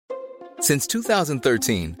Since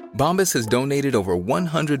 2013, Bombas has donated over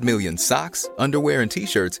 100 million socks, underwear, and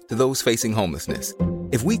T-shirts to those facing homelessness.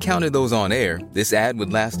 If we counted those on air, this ad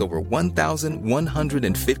would last over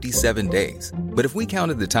 1,157 days. But if we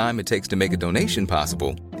counted the time it takes to make a donation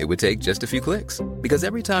possible, it would take just a few clicks. Because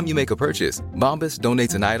every time you make a purchase, Bombas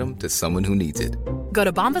donates an item to someone who needs it. Go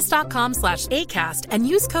to bombas.com/ACAST and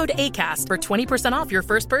use code ACAST for 20% off your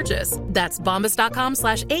first purchase. That's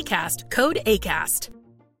bombas.com/ACAST, code ACAST.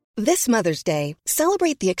 This Mother's Day,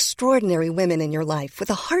 celebrate the extraordinary women in your life with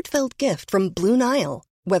a heartfelt gift from Blue Nile.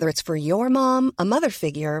 Whether it's for your mom, a mother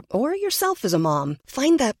figure, or yourself as a mom,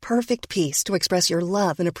 find that perfect piece to express your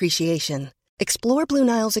love and appreciation. Explore Blue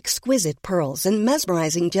Nile's exquisite pearls and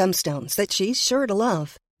mesmerizing gemstones that she's sure to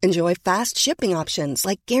love. Enjoy fast shipping options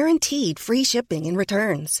like guaranteed free shipping and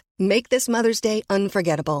returns. Make this Mother's Day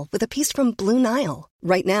unforgettable with a piece from Blue Nile.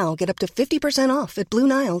 Right now, get up to 50% off at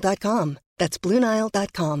BlueNile.com. That's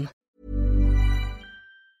BlueNile.com.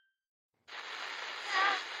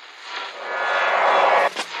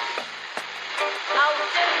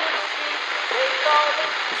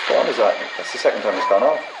 What is that? That's the second time it's gone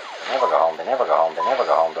off. They never go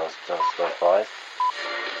home, those boys.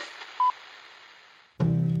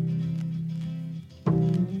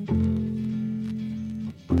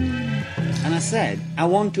 And I said, I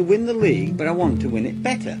want to win the league, but I want to win it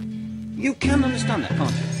better. You can understand that,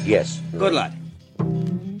 can't you? Yes. Good lad.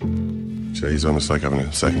 So he's almost like having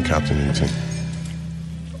a second captain in the team.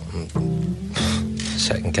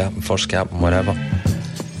 Second captain, first captain, whatever.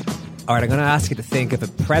 All right, I'm going to ask you to think of a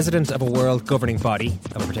president of a world governing body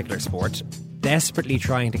of a particular sport desperately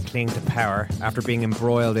trying to cling to power after being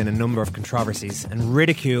embroiled in a number of controversies and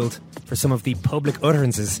ridiculed for some of the public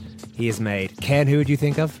utterances he has made. Ken, who would you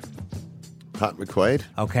think of? Pat McQuaid.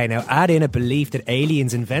 Okay, now add in a belief that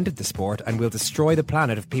aliens invented the sport and will destroy the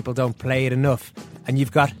planet if people don't play it enough. And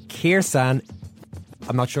you've got Kirsan,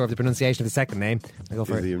 I'm not sure of the pronunciation of the second name. I'll go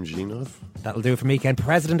for William Zinov. That'll do it for me, Ken.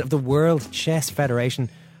 President of the World Chess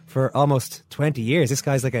Federation for almost 20 years. This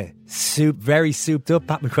guy's like a very souped up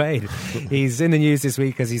Pat McQuaid. He's in the news this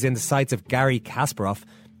week because he's in the sights of Garry Kasparov,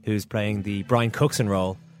 who's playing the Brian Cookson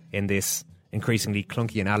role in this increasingly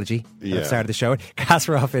clunky analogy that I've started the show.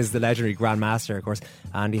 Kasparov is the legendary grandmaster, of course,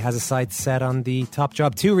 and he has his sights set on the top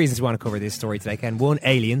job. Two reasons we want to cover this story today, Ken. One,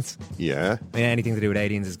 aliens. Yeah. Anything to do with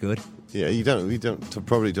aliens is good. Yeah, we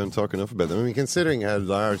probably don't talk enough about them. I mean, considering how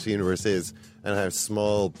large the universe is and how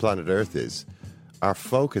small planet Earth is, our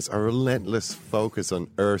relentless focus on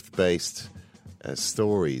Earth-based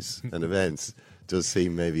stories and events does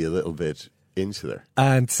seem maybe a little bit insular.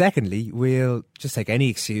 And secondly, we'll just take any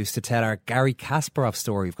excuse to tell our Garry Kasparov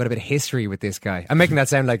story. We've got a bit of history with this guy. I'm making that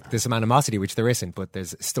sound like there's some animosity, which there isn't, but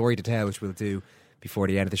there's a story to tell, which we'll do before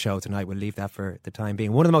the end of the show tonight. We'll leave that for the time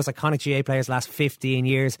being. One of the most iconic GA players last 15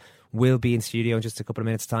 years will be in studio in just a couple of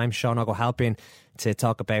minutes' time. Sean O'Halpin to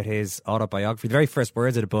talk about his autobiography. The very first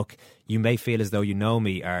words of the book, "You may feel as though you know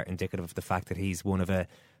me," are indicative of the fact that he's one of a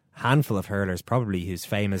handful of hurlers, probably whose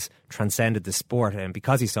fame has transcended the sport. And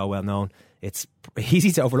because he's so well known, it's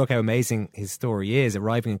easy to overlook how amazing his story is.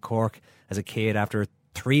 Arriving in Cork as a kid after a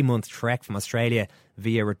 3-month trek from Australia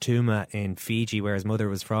via Rotuma in Fiji, where his mother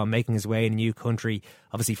was from, making his way in a new country,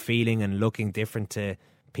 obviously feeling and looking different to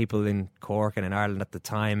people in Cork and in Ireland at the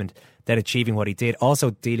time, and then achieving what he did. Also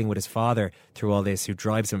dealing with his father through all this, who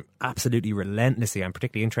drives him absolutely relentlessly. I'm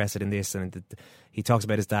particularly interested in this, and he talks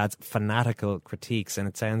about his dad's fanatical critiques, and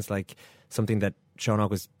it sounds like something that Sean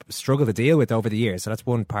has struggled to deal with over the years. So that's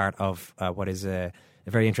one part of what is a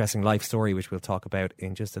very interesting life story, which we'll talk about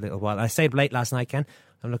in just a little while. I stayed late last night, Ken.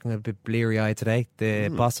 I'm looking a bit bleary-eyed today. The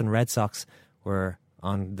Boston Red Sox were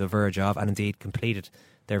on the verge of, and indeed completed,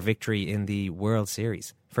 their victory in the World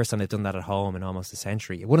Series. First time they've done that at home in almost a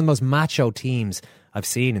century. One of the most macho teams I've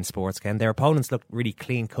seen in sports, Ken. Their opponents looked really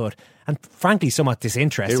clean-cut and frankly somewhat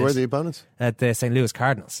disinterested. Who were the opponents? The St. Louis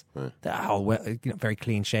Cardinals. Right. Very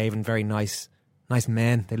clean-shaven, very nice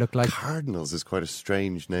men they look like. Cardinals is quite a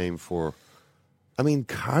strange name for... I mean,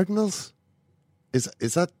 Cardinals? Is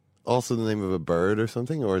that also the name of a bird or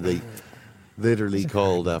something? Or are they literally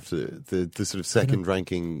called after the sort of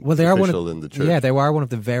second-ranking official in the church? Yeah, they were one of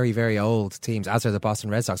the very, very old teams, as are the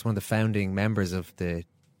Boston Red Sox, one of the founding members of the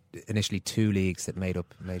initially two leagues that made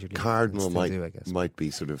up Major League. Cardinal might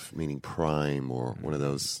be sort of meaning prime or one of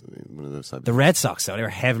those types. The Red Sox, though, they were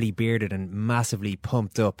heavily bearded and massively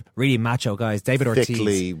pumped up, really macho guys. David Ortiz,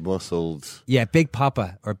 thickly muscled. Yeah, Big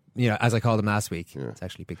Papa, or as I called him last week. Yeah. It's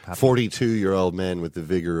actually Big Papa. 42-year-old men with the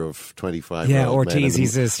vigor of 25-year-old men. Yeah, Ortiz,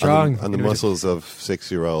 he's as strong. And the muscles of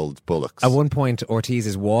 6-year-old bullocks. At one point, Ortiz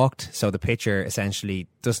is walked, so the pitcher essentially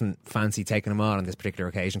doesn't fancy taking him on this particular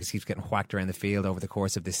occasion because he keeps getting whacked around the field over the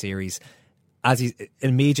course of this series. As he's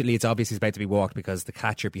immediately, it's obvious he's about to be walked because the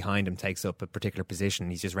catcher behind him takes up a particular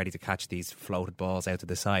position. He's just ready to catch these floated balls out to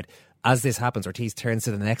the side. As this happens, Ortiz turns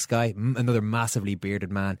to the next guy, another massively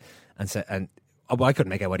bearded man, and I couldn't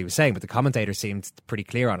make out what he was saying, but the commentator seemed pretty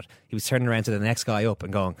clear on it. He was turning around to the next guy up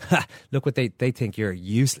and going, "Ha, look what they think you're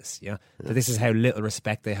useless. You know, that this is how little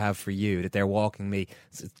respect they have for you. That they're walking me,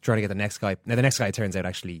 trying to get the next guy." Now the next guy, it turns out,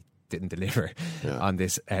 actually didn't deliver on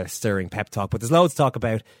this stirring pep talk. But there's loads to talk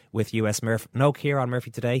about with US Murph. No Kieran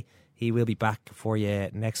Murphy today. He will be back for you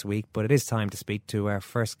next week. But it is time to speak to our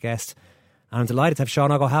first guest. And I'm delighted to have Sean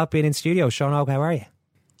O'Halpin in studio. Sean O'Halpin, how are you?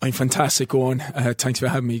 I'm fantastic, Owen. Thanks for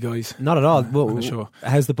having me, guys. Not at all. Well,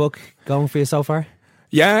 how's the book going for you so far?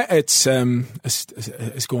 Yeah, it's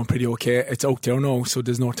going pretty okay. It's out there now, so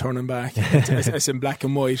there's no turning back. It's in black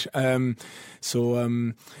and white. It's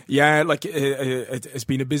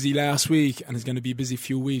been a busy last week, and it's going to be a busy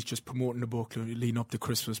few weeks just promoting the book leading up to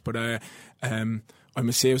Christmas. But I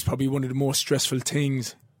must say it was probably one of the most stressful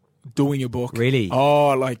things doing a book. Really?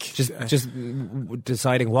 Oh, just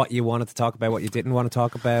deciding what you wanted to talk about, what you didn't want to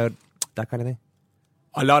talk about, that kind of thing.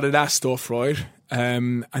 A lot of that stuff, right?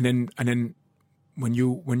 And then. When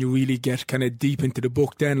you really get kind of deep into the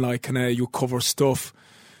book, then like kind of you cover stuff,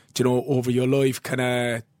 you know, over your life, kind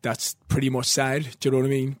of that's pretty much sad. Do you know what I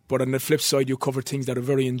mean? But on the flip side, you cover things that are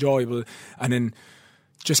very enjoyable, and then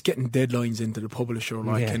just getting deadlines into the publisher,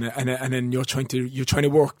 like, and then you're trying to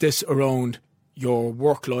work this around your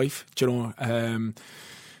work life, you know.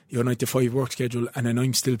 Your 9 to 5 work schedule, and then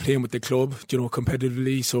I'm still playing with the club, you know,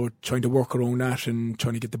 competitively. So trying to work around that and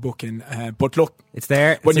trying to get the book in. But look, it's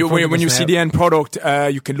there. When you see the end product,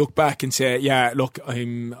 you can look back and say, yeah, look,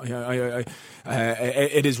 it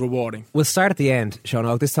is rewarding. We'll start at the end, Sean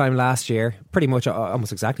O'Halpin. This time last year, pretty much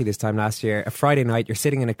almost exactly this time last year, a Friday night, you're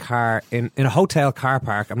sitting in a car in a hotel car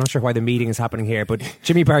park. I'm not sure why the meeting is happening here, but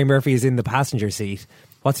Jimmy Barry Murphy is in the passenger seat.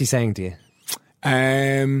 What's he saying to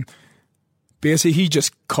you? Basically, he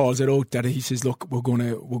just calls it out that he says, "Look, we're going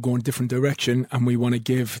a different direction, and we want to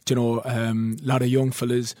give, you know, a lot of young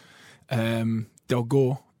fellas their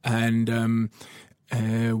go, and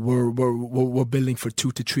we're building for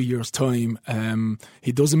 2 to 3 years' time."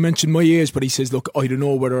 He doesn't mention my age, but he says, "Look, I don't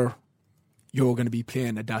know whether you're going to be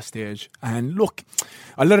playing at that stage." And look,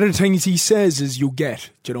 a lot of the things he says is you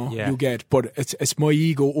get, but it's my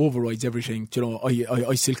ego overrides everything. You know,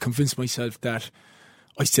 I still convince myself that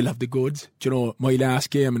I still have the goods. You know, my last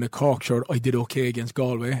game in a Cork shirt, I did okay against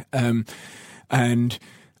Galway. And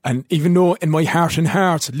even though in my heart and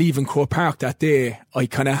hearts, leaving Croke Park that day, I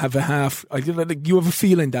kind of have you have a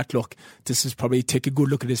feeling that, look, this is probably, take a good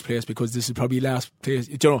look at this place because this is probably last place,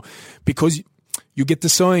 you know, because you get the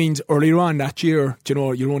signs earlier on that year, you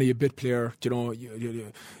know, you're only a bit player, you know,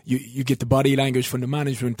 you get the body language from the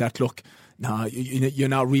management that, look, no, you're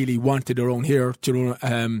not really wanted around here. You know,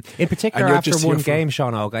 in particular, after one game,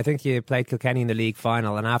 Sean O'Halpin, I think you played Kilkenny in the league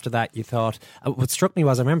final, and after that you thought, what struck me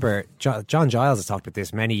was, I remember John Giles has talked about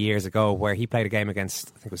this many years ago, where he played a game against,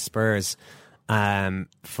 I think it was Spurs,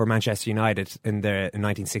 for Manchester United in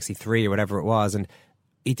 1963 or whatever it was, and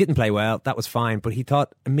he didn't play well. That was fine, but he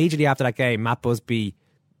thought immediately after that game, Matt Busby,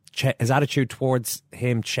 his attitude towards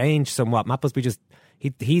him changed somewhat. Matt Busby just,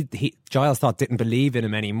 he Giles thought didn't believe in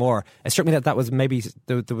him anymore. It struck me that was maybe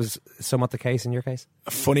there was somewhat the case in your case.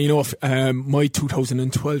 Funny enough, my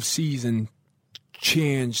 2012 season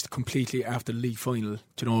changed completely after the league final.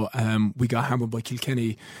 You know, we got hammered by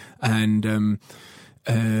Kilkenny, and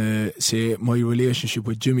say my relationship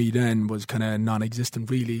with Jimmy then was kind of non-existent,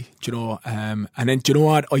 really. You know, and then, do you know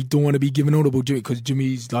what? I don't want to be giving out about Jimmy because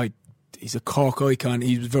Jimmy's like, he's a Cork icon.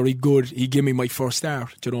 He was very good. He gave me my first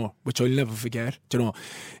start, you know, which I'll never forget. You know,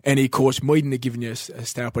 any coach mightn't have given you a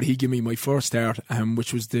start, but he gave me my first start,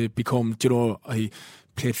 which was to become, you know, I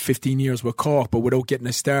played 15 years with Cork, but without getting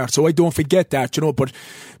a start. So I don't forget that, you know. But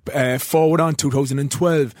forward on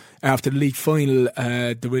 2012, after the league final,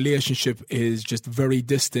 the relationship is just very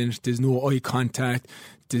distant. There's no eye contact.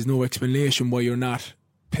 There's no explanation why you're not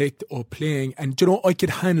picked or playing. And, you know, I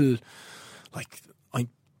could handle, like,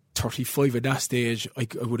 35 at that stage, I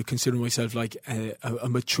would have considered myself like a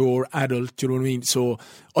mature adult, do you know what I mean? So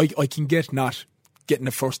I can get not getting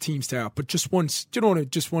a first team start, but just once, do you know,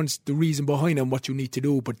 just once the reason behind it and what you need to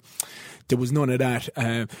do, but there was none of that.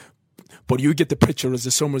 But you get the picture as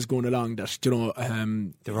the summer's going along that, you know,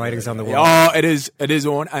 the writing's on the wall. Oh, it is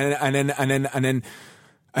on, and then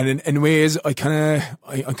in ways I'm kind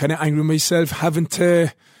of angry with myself having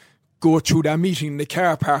to go through that meeting in the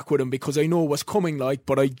car park with him because I know what's coming, like,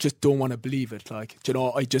 but I just don't want to believe it. Like, you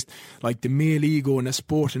know, I just, like, the male ego in a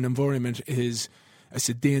sporting environment it's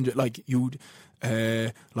a danger. Like,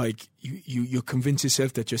 like you convince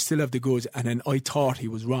yourself that you still have the goods, and then I thought he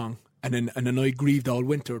was wrong, and then I grieved all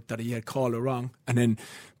winter that he had called it wrong, and then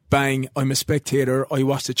bang, I'm a spectator. I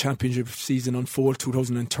watched the championship season unfold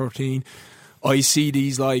 2013. I see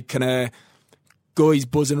these like kind of guys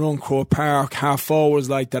buzzing around Croke Park, half forwards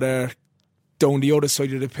like that are down the other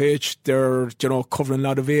side of the pitch. They're, you know, covering a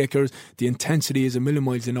lot of acres. The intensity is a million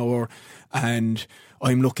miles an hour, and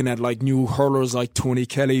I'm looking at like new hurlers like Tony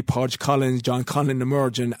Kelly, Podge Collins, John Conlon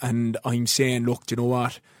emerging, and I'm saying, look, you know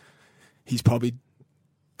what? He's probably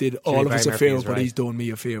did all of us a favour, but he's done me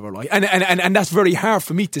a favour. Like, and that's very hard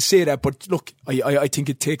for me to say that, but look, I think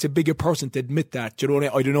it takes a bigger person to admit that. You know,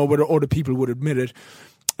 I don't know whether other people would admit it,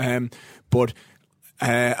 but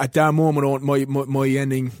at that moment, my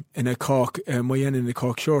ending in a Cork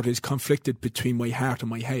shirt is conflicted between my heart and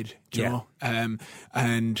my head. You know,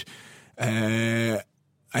 and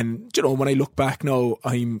you know, when I look back now,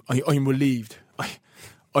 I'm relieved.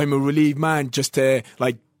 I'm a relieved man. Just to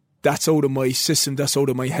like. That's out of my system, that's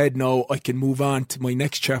out of my head now. I can move on to my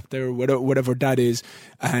next chapter, whatever that is,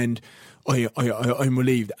 and I'm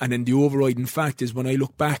relieved. And then the overriding fact is when I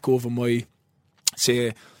look back over my,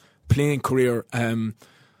 say, playing career,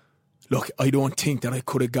 look, I don't think that I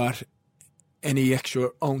could have got any extra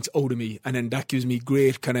ounce out of me, and then that gives me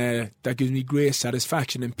great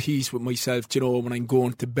satisfaction and peace with myself, you know, when I'm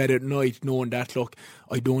going to bed at night knowing that, look,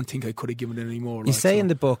 I don't think I could have given it any more. You say in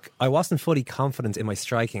the book, I wasn't fully confident in my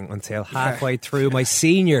striking until halfway through my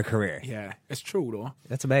senior career. Yeah, it's true though.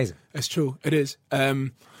 That's amazing. It's true, it is.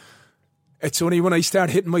 It's only when I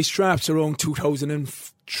start hitting my straps around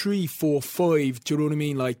 2003, 4, 5, do you know what I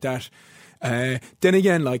mean, like that. Then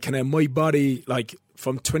again, like kind of my body, like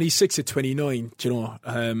from 26 to 29, you know,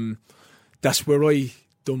 that's where I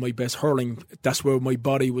done my best hurling. That's where my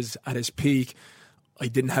body was at its peak. I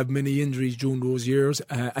didn't have many injuries during those years.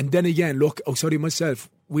 And then again, look, outside of myself,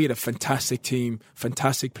 we had a fantastic team,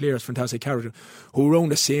 fantastic players, fantastic character, who were around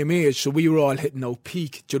the same age. So we were all hitting our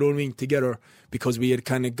peak, do you know what I mean, together, because we had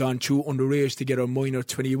kind of gone through underage together, minor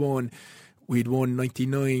 21. We'd won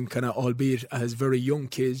 99, kind of, albeit as very young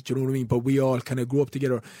kids, do you know what I mean? But we all kind of grew up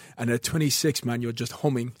together. And at 26, man, you're just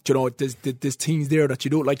humming. Do you know, there's teams there that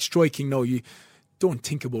you don't like striking now. You don't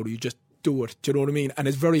think about it, you just do it. Do you know what I mean? And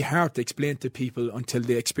it's very hard to explain to people until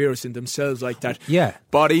they experience it themselves like that. Yeah.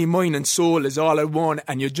 Body, mind and soul is all at one,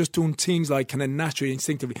 and you're just doing things like kind of naturally,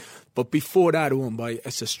 instinctively. But before that,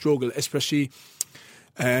 it's a struggle, especially...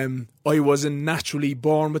 I wasn't naturally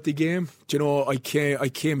born with the game. Do you know, I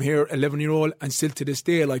came here 11-year-old, and still to this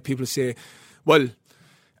day, like people say, well,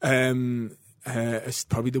 it's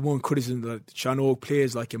probably the one criticism that Sean Oak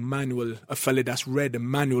plays like a fella that's read a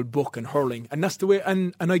manual book in hurling, and that's the way.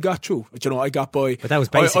 And I got through. Do you know, I got by. But that was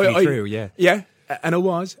basically true, yeah. Yeah, and it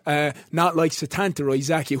was not like Satanta or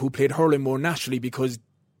Izaki, who played hurling more naturally because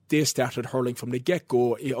they started hurling from the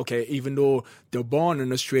get-go. Okay, even though they're born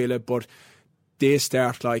in Australia, but they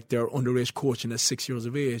start like their underage coaching at 6 years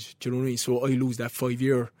of age. Do you know what I mean? So I lose that 5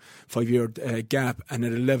 year gap, and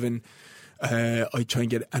at 11, I try and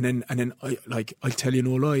get, and then I'll tell you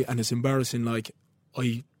no lie, and it's embarrassing. Like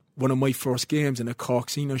one of my first games in a Cork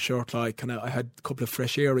senior shirt, like, and I had a couple of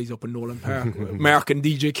fresh areas up in Nolan Park, Mark and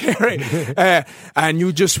DJ Carey, and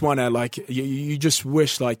you just wanna like you just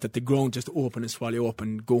wish like that the ground just open and swallow you up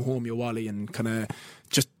and go home your wally and kind of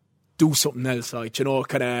just do something else, like, you know,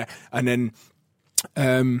 kind of, and then. But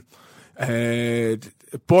I'm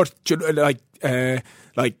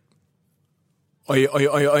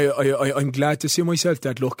glad to see myself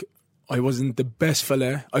that, look, I wasn't the best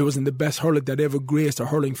fella, I wasn't the best hurler that ever graced a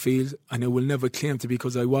hurling field, and I will never claim to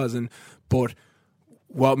because I wasn't. But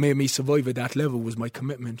what made me survive at that level was my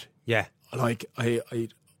commitment. Yeah, like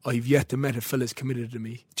I've yet to meet a fella's committed to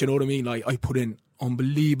me. Do you know what I mean? Like, I put in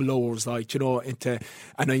unbelievable hours, like, you know, and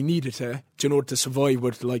I needed to, do you know, to survive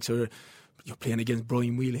with like sort of. You're playing against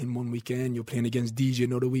Brian Whelan one weekend, you're playing against DJ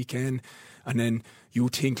another weekend, and then you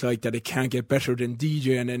think like that it can't get better than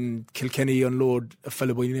DJ, and then Kilkenny unload a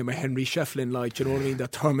fellow by the name of Henry Shefflin, like, you know what I mean,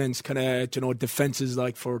 that torments kind of, you know, defences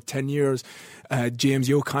like for 10 years, James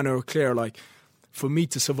O'Connor, Clare, like, for me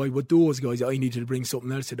to survive with those guys, I needed to bring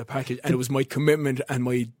something else to the package, and it was my commitment and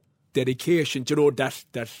my dedication, you know, that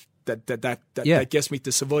gets me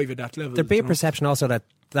to survive at that level. There'd be a know? perception also that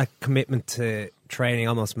commitment to training,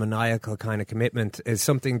 almost maniacal kind of commitment, is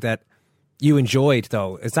something that you enjoyed,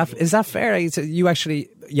 though. Is that fair? You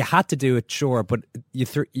had to do it, sure, but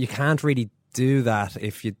you can't really do that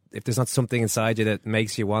if there's not something inside you that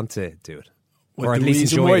makes you want to do it, well, or at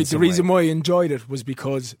least enjoy it. The reason why I enjoyed it was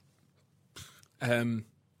because I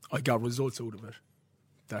got results out of it.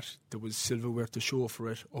 that there was silverware to show for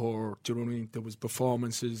it, or do you know what I mean? There was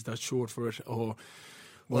performances that showed for it, or.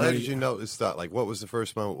 Well, how did you notice that? Like, what was the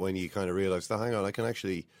first moment when you kind of realised, that, hang on, I can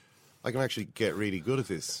actually get really good at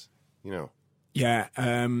this, you know? Yeah,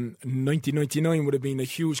 1999 would have been a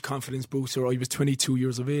huge confidence booster. I was 22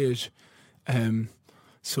 years of age.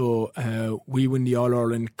 So we win the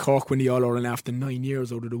All-Ireland, Cork win the All-Ireland after 9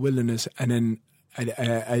 years out of the wilderness. And then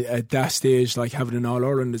at that stage, like having an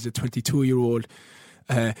All-Ireland as a 22-year-old,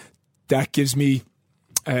 that gives me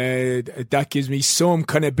some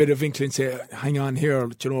kind of bit of inkling, say, hang on here,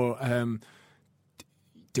 you know,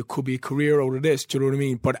 there could be a career out of this, do you know what I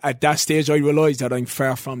mean? But at that stage, I realised that I'm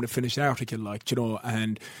far from the finished article, like, you know,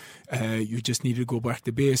 and you just need to go back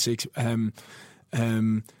to basics.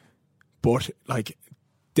 But, like,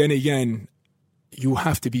 then again, you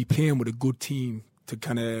have to be playing with a good team to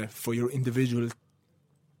kind of, for your individual,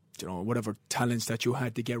 you know, whatever talents that you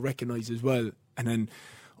had to get recognised as well. And then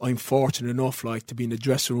I'm fortunate enough, like, to be in the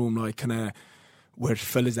dressing room, like, kind of, with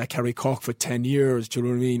fellas that carry Cork for 10 years, do you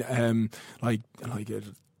know what I mean? Like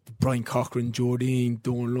Brian Cochran, Joe Dean,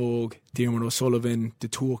 Don Logue, Diarmuid O'Sullivan, the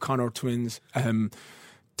two O'Connor twins,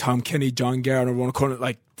 Tom Kenny, John Garner, Ron O'Connor.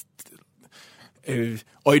 Like,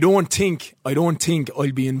 I don't think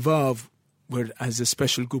I'll be involved with as a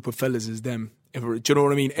special group of fellas as them ever. Do you know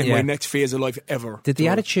what I mean? In my next phase of life ever. Did the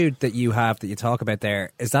attitude that you have, that you talk about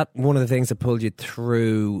there, is that one of the things that pulled you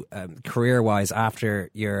through career-wise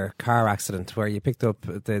after your car accident, where you picked up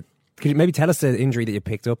the? Could you maybe tell us the injury that you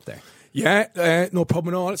picked up there? Yeah, no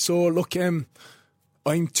problem at all. So look, I'm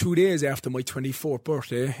 2 days after my 24th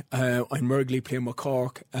birthday. I'm regularly playing with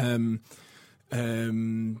Cork. I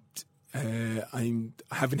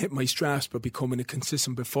haven't hit my straps, but becoming a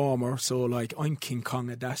consistent performer. So, like, I'm King Kong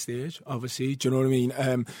at that stage, obviously. Do you know what I mean?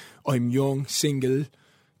 I'm young, single,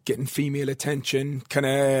 getting female attention.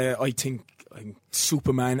 I think I'm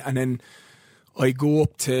Superman. And then I go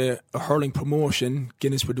up to a hurling promotion.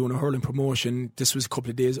 Guinness were doing a hurling promotion. This was a couple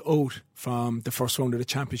of days out from the first round of the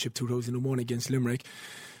championship 2001 against Limerick.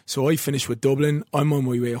 So I finished with Dublin. I'm on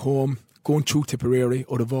my way home, going through Tipperary,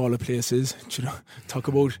 out of all the places. You know, talk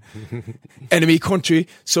about enemy country.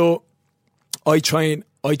 So I try and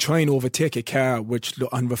overtake a car, which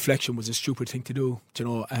on reflection was a stupid thing to do. You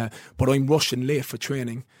know, but I'm rushing late for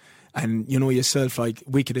training. And you know yourself, like,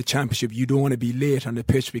 week of the championship, you don't want to be late on the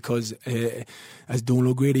pitch because, as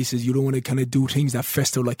Donal O'Grady says, you don't want to kind of do things that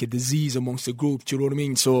fester like a disease amongst the group. Do you know what I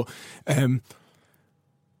mean? So,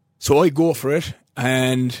 so I go for it,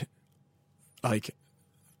 and like,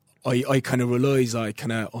 I kind of realise, like,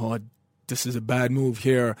 kind of, oh, this is a bad move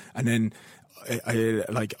here, and then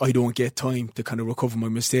I don't get time to kind of recover my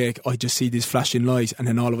mistake. I just see this flashing light, and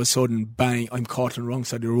then all of a sudden, bang! I'm caught on the wrong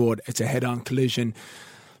side of the road. It's a head-on collision.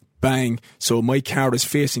 Bang. So my car is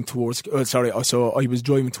facing towards, so I was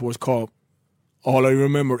driving towards Cork. All I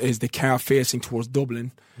remember is the car facing towards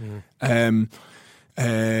Dublin.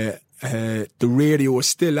 The radio was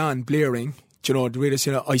still on, blaring. Do you know, the radio,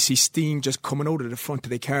 you know, I see steam just coming out of the front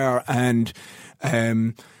of the car, and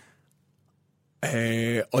I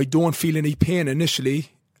don't feel any pain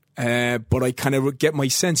initially, but I kind of get my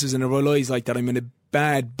senses and I realise, like, that I'm in a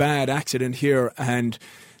bad accident here. And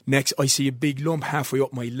next, I see a big lump halfway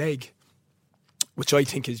up my leg, which I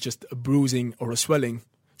think is just a bruising or a swelling,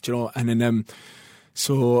 you know. And then,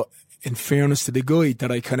 so in fairness to the guy,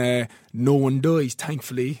 that I kind of, no one dies,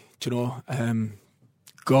 thankfully, you know.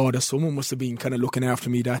 God, or someone must have been kind of looking after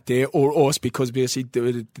me that day, or us, because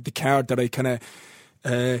basically the car that I kind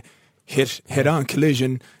of hit head-on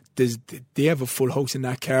collision, they have a full house in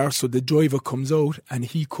that car. So the driver comes out, and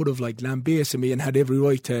he could have, like, lambasted me and had every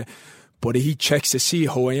right to. But he checks to see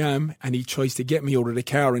how I am, and he tries to get me out of the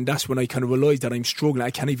car, and that's when I kind of realised that I'm struggling.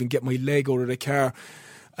 I can't even get my leg out of the car,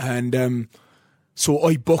 and so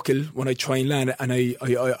I buckle when I try and land, and I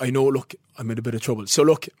know, look, I'm in a bit of trouble. So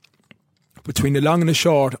look, between the long and the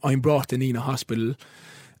short, I'm brought to Nina Hospital,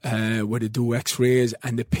 where they do X-rays,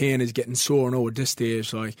 and the pain is getting sore now at this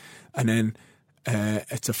stage, like, and then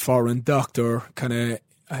it's a foreign doctor, kind of,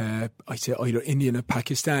 I say either Indian or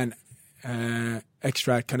Pakistan,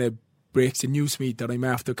 extract kind of breaks the news to me that I'm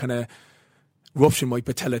after kind of rupturing my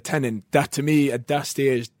patella tendon. That to me at that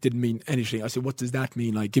stage didn't mean anything. I said, what does that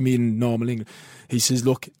mean? Like, give me in normal English. He says,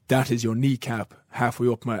 look, that is your kneecap halfway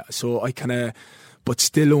up my. So I kind of, but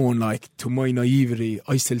still on, like, to my naivety,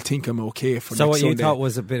 I still think I'm okay for so next what you Sunday. thought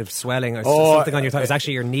was a bit of swelling or something on your thigh. It's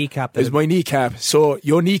actually your kneecap. It's my kneecap. So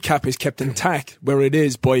your kneecap is kept intact where it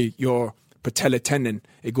is by your patella tendon.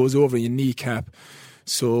 It goes over your kneecap.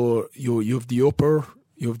 So you have the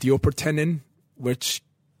upper tendon, which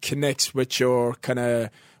connects with your kind of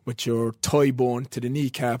with your thigh bone to the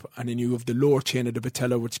kneecap, and then you have the lower chain of the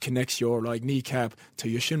patella, which connects your like kneecap to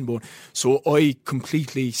your shin bone. So I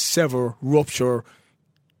completely rupture,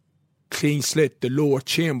 clean slit the lower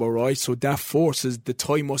chamber, right? So that forces the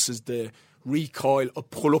thigh muscles, the recoil,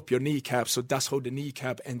 pull up your kneecap. So that's how the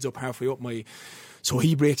kneecap ends up halfway up my. So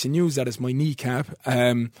he breaks and uses that as my kneecap.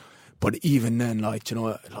 But even then, like, you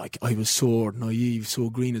know, like I was so naive, so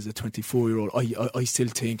green as a 24-year-old. I still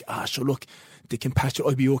think, sure, look, they can patch it.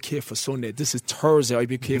 I'll be okay for Sunday. This is Thursday. I'll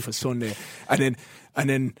be okay for Sunday. And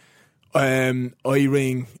then I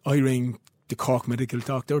ring the Cork medical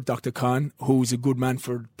doctor, Dr. Khan, who's a good man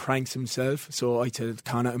for pranks himself. So I tell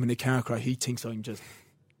Khan, I'm in a car crash. He thinks I'm just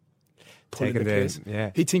pulling the pace. Yeah.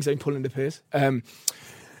 He thinks I'm pulling the pace.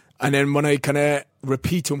 And then when I kind of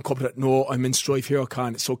repeat to him, no, I'm in strife here,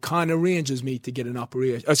 Khan. So Khan arranges me to get an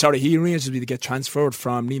operation. He arranges me to get transferred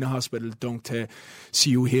from Nina Hospital down to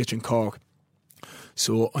CUH in Cork.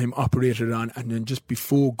 So I'm operated on, and then just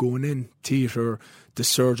before going in theatre, the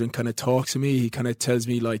surgeon kind of talks to me. He kind of tells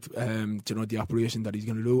me, like, you know, the operation that he's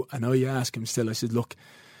going to do. And I ask him still, I said, look,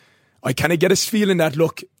 I kind of get this feeling that,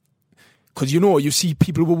 look, because, you know, you see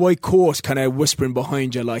people with white coats kind of whispering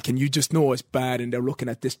behind you, like, and you just know it's bad, and they're looking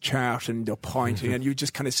at this chart and they're pointing, and you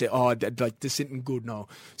just kind of say, like, this isn't good now.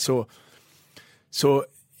 So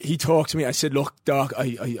he talked to me. I said, look, Doc,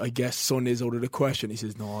 I guess Sunday's out of the question. He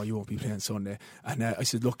says, no, you won't be playing Sunday. And I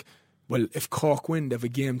said, look, well, if Cork win, they have a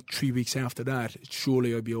game 3 weeks after that,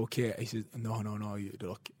 surely I'll be okay. He said, no,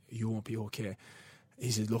 look, you won't be okay. He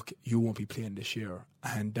says, look, you won't be playing this year.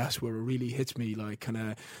 And that's where it really hits me. Like, kind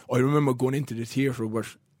of, I remember going into the theatre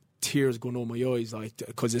with tears going down my eyes, like,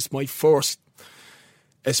 because it's my first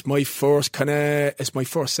setback,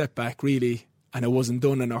 really. And it wasn't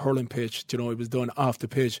done on a hurling pitch, you know, it was done off the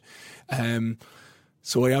pitch.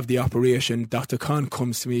 So I have the operation. Dr. Khan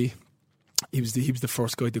comes to me. He was the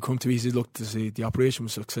first guy to come to me. He says, look, the operation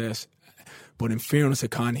was a success. But in fairness to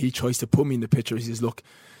Khan, he tries to put me in the picture. He says, look,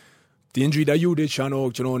 the injury that you did, Sean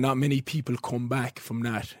Oak, you know, not many people come back from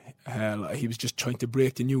that. He was just trying to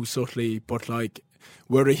break the news subtly, but like,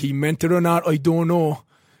 whether he meant it or not, I don't know.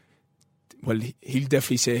 Well, he'll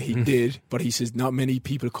definitely say he did, but he says not many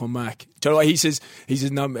people come back. You know, he says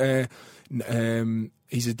not. He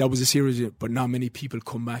says that was a series, but not many people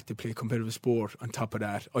come back to play competitive sport. On top of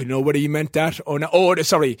that, I don't know whether he meant that or not. Oh,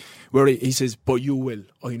 sorry, where he says, but you will.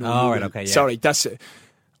 I know. Oh, right, okay, yeah. Sorry, that's it.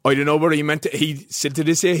 I don't know whether he meant it. He said to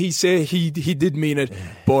this day, he did mean it,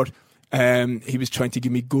 but he was trying to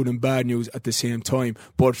give me good and bad news at the same time.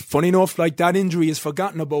 But funny enough, like, that injury is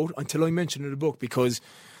forgotten about until I mention it in the book, because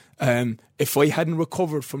if I hadn't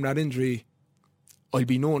recovered from that injury, I'd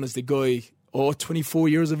be known as the guy, 24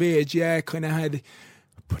 years of age, kind of had a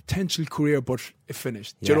potential career, but it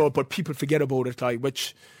finished. Yeah. Do you know, but people forget about it, like,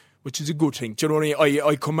 which is a good thing. Do you know what I mean?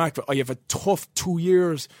 I come back, I have a tough 2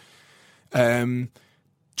 years,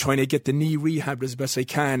 trying to get the knee rehabbed as best I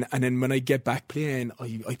can, and then when I get back playing,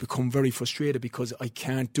 I become very frustrated because I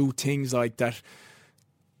can't do things like that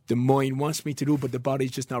the mind wants me to do, but the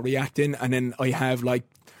body's just not reacting. And then I have like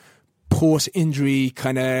post-injury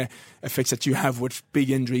kind of effects that you have with big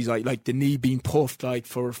injuries, like the knee being puffed, like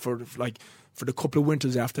for the couple of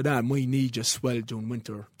winters after that, my knee just swelled during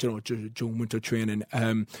winter, during winter training.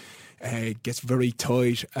 It gets very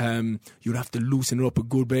tight. You'd have to loosen it up a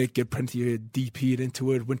good bit, get plenty of DP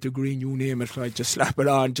into it, wintergreen, you name it, right? Just slap it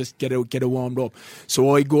on, just get it warmed up.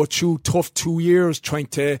 So I go through tough 2 years trying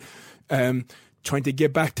to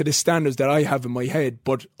get back to the standards that I have in my head,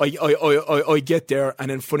 but I get there, and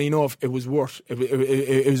then funny enough, it was worth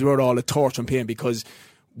all the torture and pain, because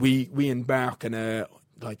we embark on an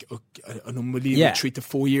unbelievable 3 to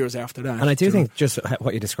 4 years after that. And I do think just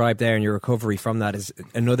what you described there and your recovery from that is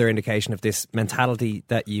another indication of this mentality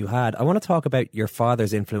that you had. I want to talk about your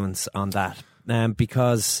father's influence on that,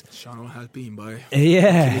 because Sean has been by. Yeah.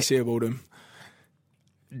 What can you say about him?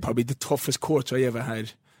 Probably the toughest coach I ever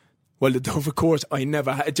had. Well, the toughest coach I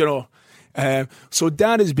never had, so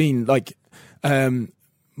that has been like,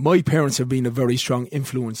 my parents have been a very strong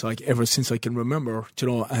influence, like, ever since I can remember,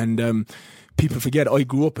 and people forget I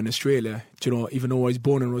grew up in Australia, even though I was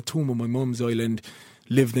born in Rotuma, my mum's island,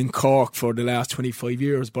 lived in Cork for the last 25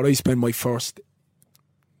 years, but I spent my first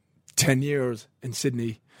 10 years in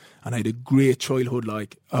Sydney, and I had a great childhood. I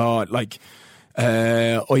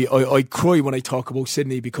cry when I talk about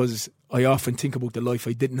Sydney, because I often think about the life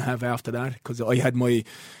I didn't have after that, because I had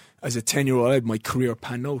as a 10-year-old, I had my career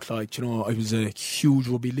panned out. I was a huge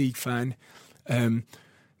rugby league fan. I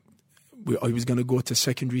was going to go to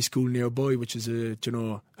secondary school nearby, which is a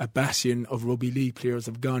bastion of rugby league players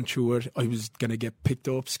have gone through it. I was going to get picked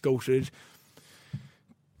up, scouted,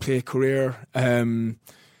 play a career.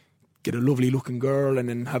 get a lovely looking girl and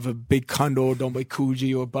then have a big condo down by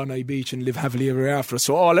Coogee or Bondi Beach and live happily ever after.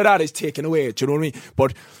 So all of that is taken away. Do you know what I mean?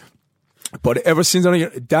 But ever since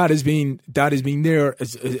Dad has been there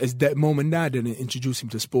as that mum and dad and introduced him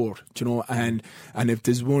to sport. Do you know? And if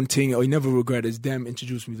there's one thing I never regret is them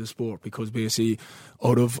introducing me to sport, because basically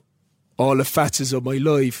out of all the facets of my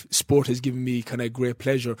life, sport has given me kind of great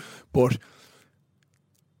pleasure. But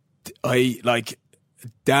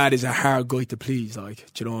Dad is a hard guy to please,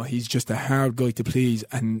 you know, he's just a hard guy to please,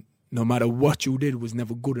 and no matter what you did was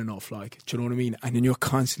never good enough, do you know what I mean? And then you're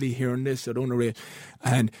constantly hearing this at underage,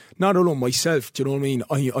 and not alone myself, do you know what I mean?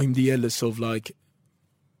 I'm the eldest of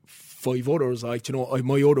 5 others, you know,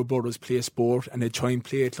 my other brothers play sport and they try and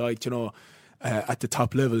play it you know, at the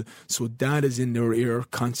top level. So Dad is in their ear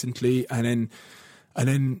constantly, and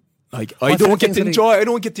then. I don't get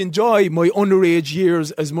to enjoy my underage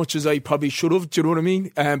years as much as I probably should have. Do you know what I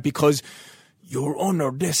mean? Because you're under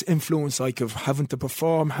this influence, of having to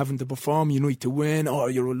perform. You need to win, or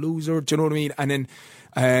you're a loser. Do you know what I mean? And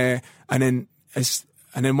then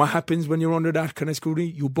what happens when you're under that kind of scrutiny?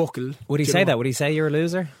 You buckle. Would he say that? Would he say you're a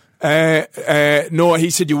loser? No, he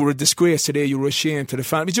said you were a disgrace today. You were a shame to the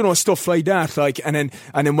family. You know, stuff like that. And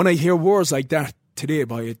then when I hear words like that today,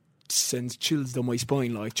 it sends chills down my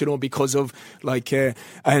spine, you know, because of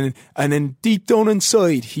and then deep down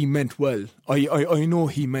inside he meant well. I know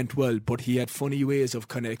he meant well, but he had funny ways of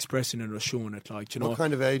kind of expressing it or showing it, you know. What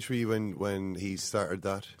kind of age were you when he started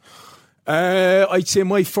that? I'd say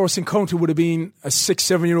my first encounter would have been a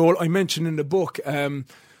 6-7 year old. I mentioned in the book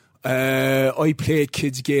I played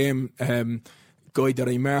kids game. Guy that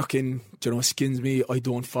I'm marking, you know, skins me. I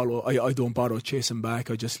don't follow. I don't bother chasing back.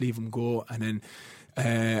 I just leave him go, and then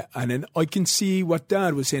I can see what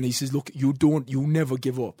Dad was saying. He says, "Look, you never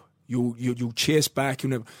give up. You chase back. You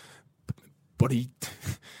never." But he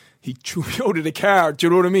threw me out of the car. Do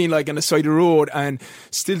you know what I mean? On the side of the road, and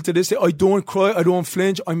still to this day, I don't cry. I don't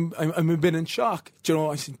flinch. I'm a bit in shock. Do you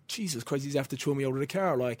know? I said, "Jesus Christ, he's after throwing me out of the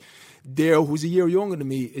car." Dale, who's a year younger than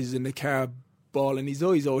me, is in the car, bawling his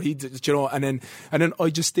eyes out. You know, and then I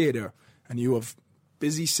just stay there, and you have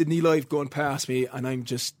busy Sydney life going past me, and I'm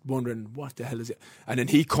just wondering what the hell is it. And then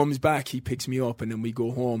he comes back, he picks me up, and then we go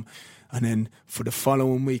home. And then for the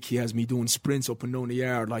following week, he has me doing sprints up and down the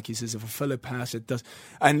yard. He says, if a fella pass it, does.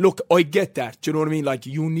 And look, I get that. Do you know what I mean?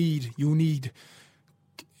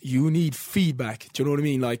 You need feedback. Do you know what I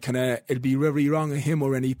mean? It'd be very wrong of him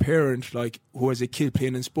or any parent, who has a kid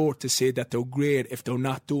playing in sport, to say that they're great if they're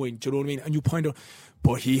not doing. Do you know what I mean? And you point out,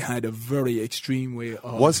 but he had a very extreme way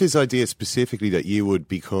of... Was his idea specifically that you would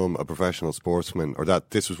become a professional sportsman, or that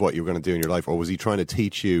this was what you were going to do in your life, or was he trying to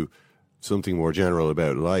teach you something more general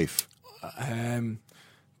about life?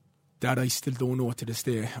 That I still don't know to this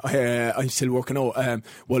day. I'm still working out.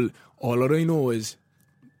 Well, all that I know is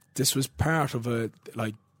this was part of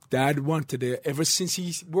Dad wanted it. Ever since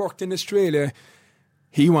he worked in Australia,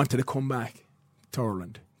 he wanted to come back to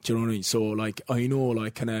Ireland. Do you know what I mean? So, I know,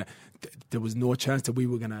 there was no chance that we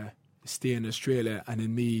were going to stay in Australia, and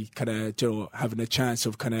then me having a chance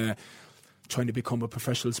of trying to become a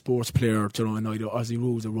professional sports player, in either Aussie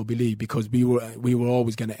rules or rugby league, because we were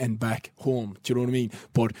always going to end back home. Do you know what I mean?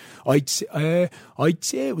 But I'd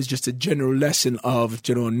say it was just a general lesson of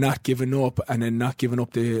not giving up, and then not giving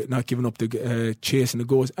up the chase and the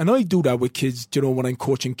goals. And I do that with kids. When I'm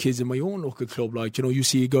coaching kids in my own local club, you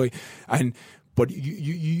see a guy, but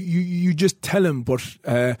you just tell him, but.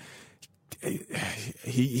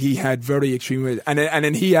 He had very extreme ways, and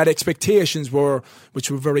then he had expectations which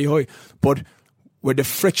were very high. But where the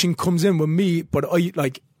friction comes in with me, but I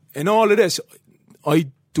in all of this, I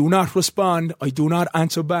do not respond. I do not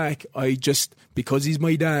answer back. I just, because he's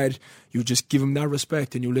my dad, you just give him that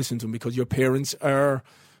respect and you listen to him, because your parents are,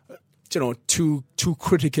 two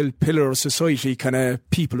critical pillar of society kind of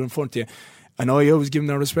people in front of you, and I always give him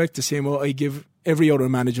that respect the same way I give every other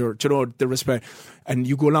manager, the respect, and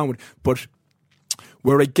you go along with it. But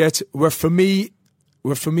where for me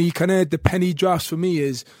kind of the penny drops for me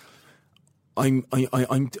is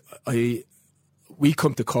we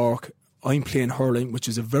come to Cork, I'm playing hurling, which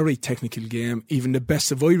is a very technical game. Even the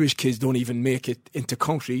best of Irish kids don't even make it into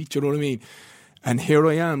country, do you know what I mean? And here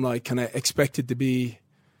I am, kind of expected to be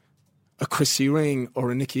a Chrissy Ring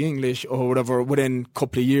or a Nicky English or whatever within a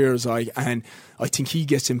couple of years, and I think he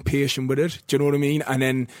gets impatient with it. Do you know what I mean?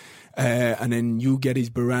 And then you get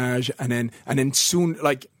his barrage, and then soon,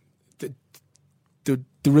 the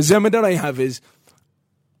resentment that I have is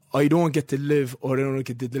I don't get to live, or I don't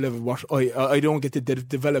get to deliver what I don't get to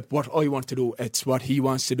develop what I want to do. It's what he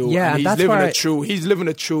wants to do. Yeah, and he's living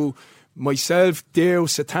it through myself, Dale,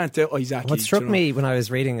 Satanta, Isaac. What struck me when I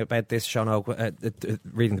was reading about this, Sean Oak,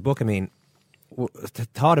 reading the book, I mean, the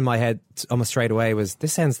thought in my head almost straight away was,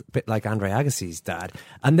 this sounds a bit like Andre Agassi's dad.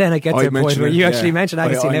 And then I get to a point where you actually mentioned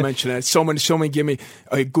Agassi. I mentioned it. Someone give me,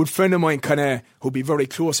 a good friend of mine kind of, who'd be very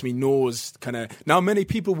close to me, knows kind of, now many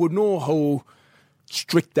people would know how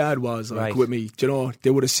strict dad was with me. Do you know,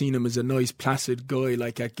 they would have seen him as a nice placid guy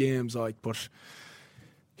like at games, but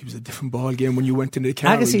he was a different ball game when you went into the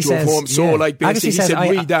car and drove home. So basically Agassi he said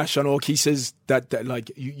read that, Sean Oak. He says that like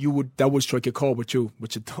you would, that would strike a chord with you,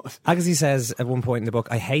 which it does. Agassi says at one point in the book,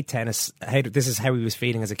 I hate tennis. This is how he was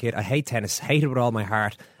feeling as a kid. I hate tennis, hate it with all my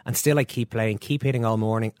heart, and still I keep playing, keep hitting all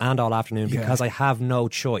morning and all afternoon because I have no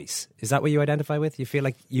choice. Is that what you identify with? You feel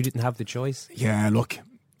like you didn't have the choice? Yeah, look,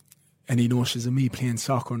 any notions of me playing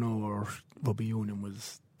soccer now or rugby union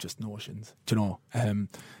was just notions, do you know.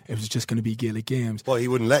 It was just going to be Gaelic games. Well, he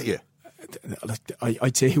wouldn't let you.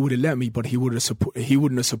 I'd say he would have let me, but he wouldn't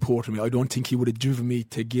have supported me. I don't think he would have driven me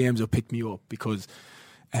to games or picked me up because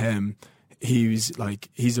he's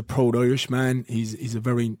a proud Irish man. He's a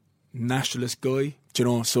very nationalist guy, do you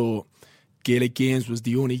know. So Gaelic games was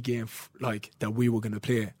the only game that we were going to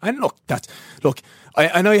play. And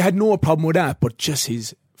I had no problem with that, but just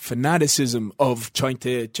his fanaticism of trying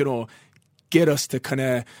to, you know, get us to kind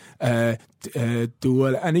of do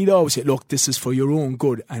well. And he'd always say, look, this is for your own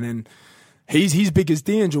good. And then his biggest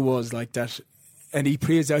danger was like that, and he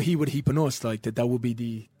prays that he would heap on us like that would be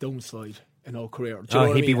the downside in our career.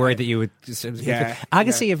 He'd be worried that you would.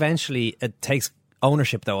 Agassi eventually takes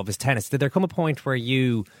ownership though of his tennis. Did there come a point where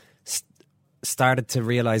you started to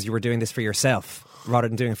realise you were doing this for yourself rather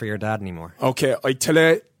than doing it for your dad anymore? Okay, I tell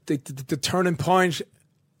you, the turning point,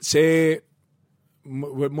 say,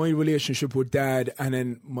 with my relationship with dad and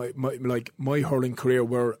then my hurling career,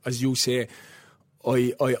 where, as you say,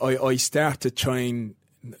 I start to try and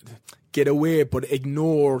get away but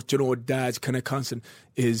ignore, you know, dad's kind of constant,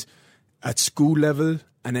 is at school level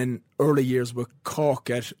and then early years with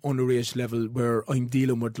Cork at underage level, where I'm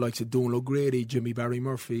dealing with likes of Donal O'Grady, Jimmy Barry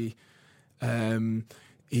Murphy, even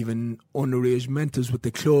underage mentors with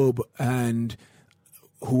the club, and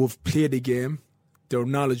who have played the game. They're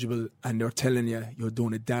knowledgeable and they're telling you you're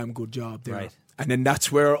doing a damn good job there. Right. And then that's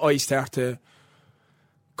where I start to,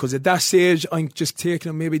 because at that stage I'm just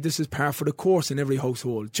taking, maybe this is par for the course in every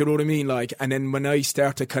household. Do you know what I mean? Like, and then when I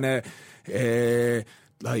start to kind of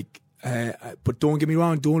but don't get me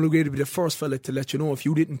wrong, don't agree to be the first fella to let you know if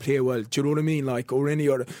you didn't play well. Do you know what I mean? Like, or any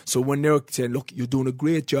other. So when they're saying, look, you're doing a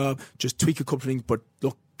great job, just tweak a couple of things, but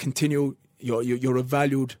look, continue. You're a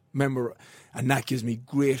valued member. And that gives me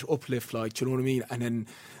great uplift, like, do you know what I mean?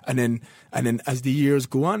 And then as the years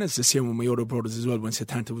go on, it's the same with my other brothers as well. When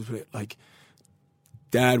Satanta was like,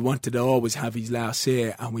 Dad wanted to always have his last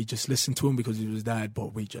say, and we just listened to him because he was Dad.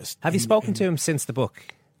 But we just have you spoken to him since the book?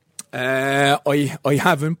 I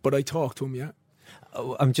haven't, but I talked to him. Yeah.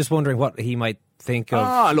 I'm just wondering what he might think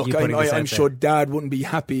of. Look, I'm sure Dad wouldn't be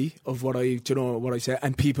happy of what I said,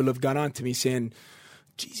 and people have gone on to me saying,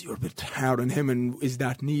 "Geez, you're a bit hard on him," and is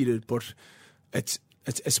that needed? But it's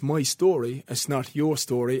my story. It's not your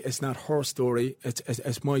story. It's not her story.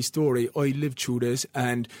 It's my story. I lived through this,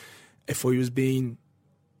 and if I was being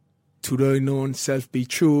to thine own self be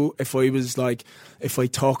true, if I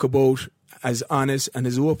talk about as honest and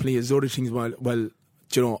as openly as other things, well,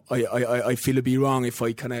 you know, I feel it'd be wrong if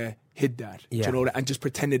I kind of hid that, you know, and just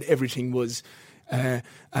pretended everything was,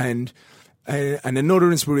 and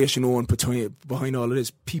another inspiration, Owen, behind all of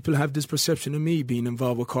this, people have this perception of me being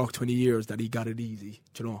involved with Cork 20 years that he got it easy,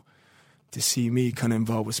 you know. To see me kind of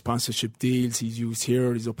involved with sponsorship deals, he's used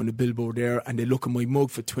here, he's up on the billboard there, and they look at my mug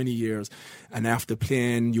for 20 years, and after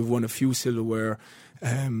playing, you've won a few silverware,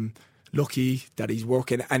 lucky that he's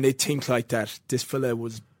working, and they think like that. This fella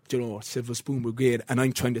was, you know, Silver Spoon Brigade, and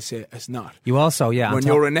I'm trying to say it's not. You also, when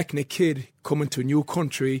you're an ethnic kid coming to a new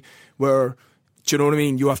country where, do you know what I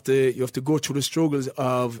mean? You have to go through the struggles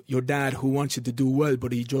of your dad who wants you to do well,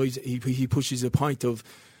 but he pushes a point of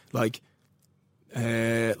like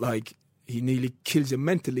he nearly kills you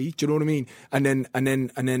mentally. Do you know what I mean? And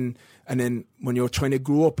then when you're trying to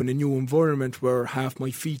grow up in a new environment where half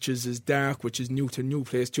my features is dark, which is new to a new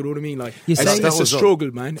place. Do you know what I mean? Like, it's a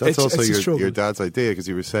struggle, man. That's also your dad's idea, because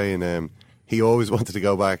you were saying he always wanted to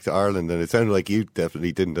go back to Ireland, and it sounded like you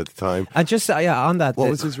definitely didn't at the time. And just on that, what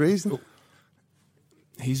was his reason?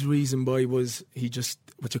 His reason, boy, was he just,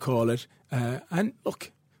 what you call it, and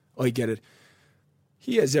look, I get it.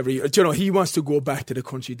 He has he wants to go back to the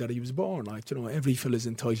country that he was born. Like, you know, every fella's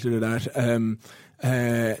entitled to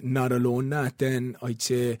that. Not alone that, then I'd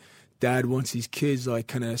say dad wants his kids like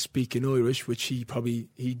kind of speaking Irish, which he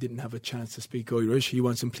didn't have a chance to speak Irish. He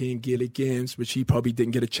wants them playing Gaelic games, which he probably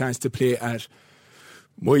didn't get a chance to play at.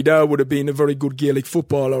 My dad would have been a very good Gaelic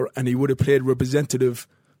footballer, and he would have played representative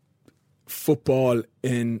football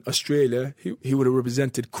in Australia. He would have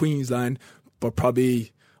represented Queensland, but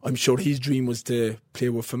probably, I'm sure his dream was to play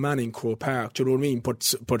with Fermanagh in Croke Park. Do you know what I mean?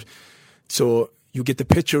 But so you get the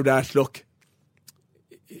picture of that. Look,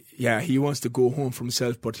 yeah, he wants to go home for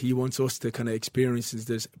himself, but he wants us to kind of experience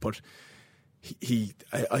this. But he,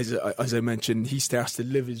 as I mentioned, he starts to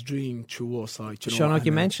live his dream through us. Like, you know, Sean,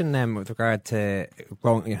 you mentioned with regard to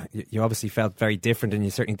growing, you obviously felt very different, and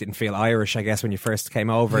you certainly didn't feel Irish, I guess, when you first came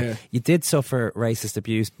over. Yeah. You did suffer racist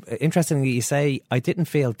abuse. Interestingly, you say, I didn't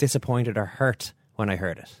feel disappointed or hurt when I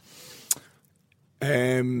heard it.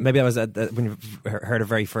 Maybe I was when you heard it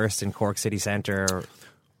very first in Cork City Centre.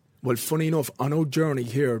 Well, funny enough, on our journey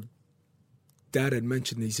here, Dad had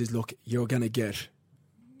mentioned, he says, look, you're going to get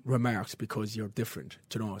remarks because you're different,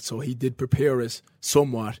 you know. So he did prepare us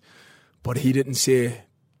somewhat, but he didn't say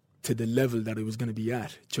to the level that it was going to be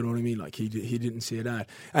at. Do you know what I mean? Like, he didn't say that.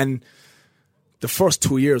 And the first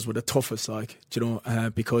 2 years were the toughest, like, you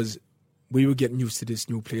know, because we were getting used to this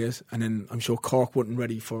new place, and then I'm sure Cork wasn't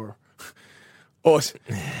ready for us,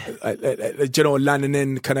 you know, landing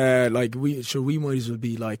in kind of like we might as well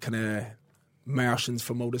be like kind of Martians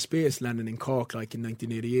from outer space landing in Cork like in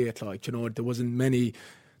 1988. Like, you know, there wasn't many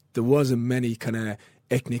kind of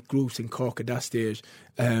ethnic groups in Cork at that stage.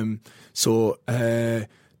 2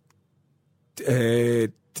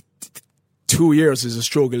 years is a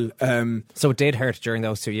struggle. So it did hurt during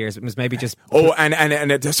those 2 years. It was maybe just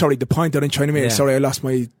sorry, the point that I'm trying to make. Yeah. Sorry, I lost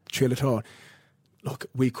my trail of thought. Look,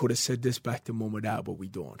 we could have said this back to Mum or Dad, but we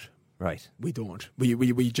don't. Right. We don't.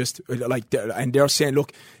 We just, like, and they're saying,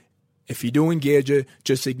 look, if you do engage it,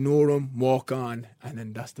 just ignore them, walk on, and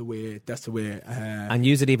then that's the way. And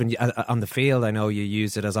use it even on the field. I know you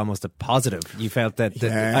used it as almost a positive. You felt that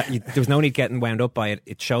there was no need getting wound up by it.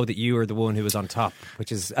 It showed that you were the one who was on top,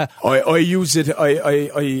 which is. I use it.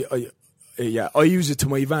 I use it to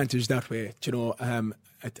my advantage that way. You know,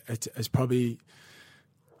 it's probably.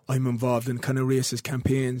 I'm involved in kind of racist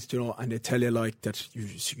campaigns, you know, and they tell you like that you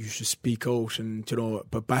should speak out, and you know.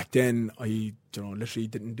 But back then, I literally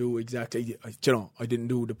didn't do exactly, I didn't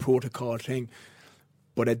do the protocol thing.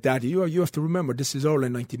 But at that, you have to remember, this is all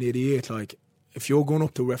in 1988. Like, if you're going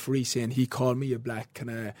up to a referee saying he called me a black kind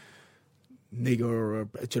of nigger, or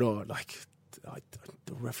you know, like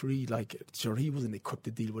the referee, like, sure, he wasn't equipped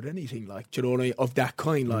to deal with anything, like, you know, of that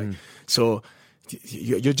kind, like so.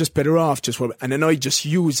 You're just better off and then I just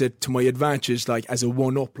use it to my advantage, like as a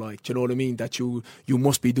one-up, like, do you know what I mean? That you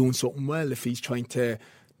must be doing something well if he's trying to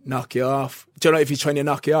knock you off. Do you know, if he's trying to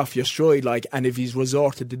knock you off your stride, like, and if he's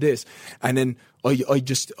resorted to this, and then I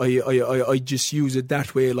just use it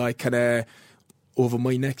that way, like, kind of over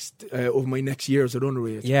my next years at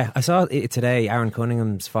underage. Yeah, I saw it today. Aaron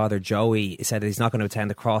Cunningham's father, Joey, said that he's not going to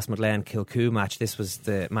attend the Crossmaglen Kilcoo match. This was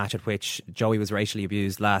the match at which Joey was racially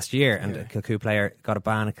abused last year, and a Kilcoo player got a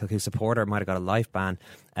ban. A Kilcoo supporter might have got a life ban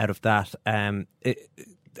out of that.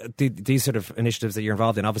 These sort of initiatives that you're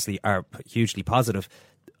involved in obviously are hugely positive.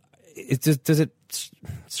 Does it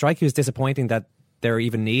strike you as disappointing that they're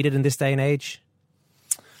even needed in this day and age?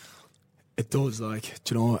 It does, like,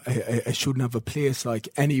 you know, it shouldn't have a place, like,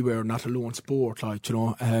 anywhere, not alone sport, like, you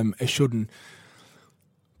know, it shouldn't.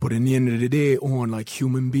 But in the end of the day, like,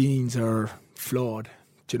 human beings are flawed,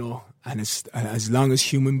 you know, and as long as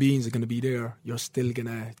human beings are going to be there, you're still going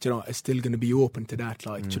to, you know, it's still going to be open to that,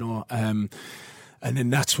 like, you know, and then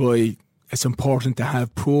that's why it's important to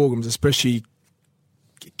have programs, especially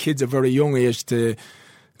kids at a very young age, that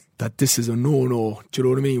this is a no-no, do you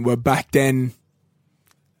know what I mean? Where back then,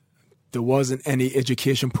 there wasn't any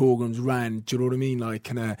education programs ran. Do you know what I mean? Like,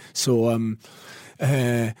 kind of. So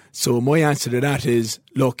my answer to that is,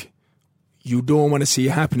 look, you don't want to see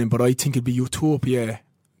it happening, but I think it'd be utopia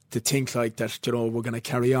to think like that. You know, we're going to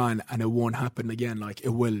carry on and it won't happen again. Like, it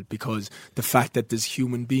will, because the fact that there's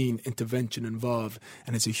human being intervention involved,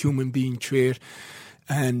 and it's a human being trait.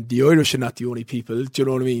 And the Irish are not the only people. Do you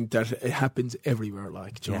know what I mean? That it happens everywhere.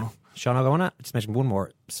 Like, do you know. Sean, I want to just mention one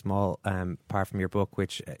more small part from your book,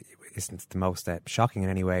 which isn't the most shocking in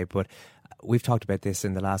any way, but we've talked about this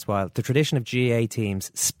in the last while. The tradition of GA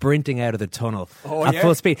teams sprinting out of the tunnel at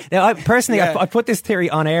full speed. Now, I put this theory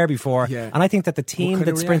on air before, and I think that the team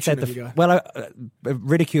that sprints out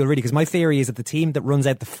ridicule really, because my theory is that the team that runs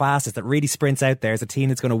out the fastest, that really sprints out there, is the team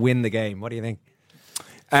that's going to win the game. What do you think?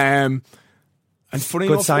 And funny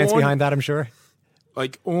good enough, science behind that, I'm sure.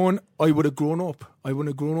 Like, I would have grown up. I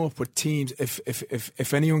wouldn't have grown up with teams.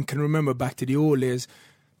 If anyone can remember back to the old days,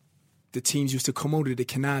 the teams used to come out of the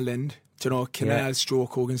canal end, canal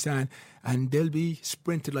stroke Hoganstown, and they'll be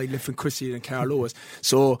sprinted like Liffin Christie and Carl Lewis.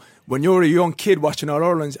 So when you're a young kid watching All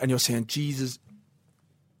Irelands and you're saying, Jesus,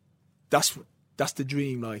 that's the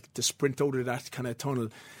dream, like to sprint out of that kind of tunnel.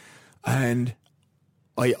 And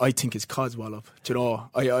I think it's Coswallop.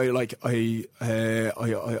 I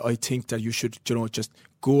think that you should, just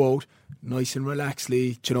go out nice and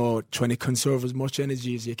relaxedly, trying to conserve as much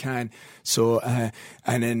energy as you can. So and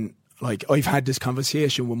then, like, I've had this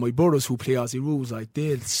conversation with my brothers who play Aussie rules. Like,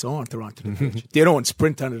 they'll saunter onto the pitch. They don't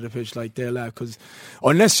sprint onto the pitch like they'll because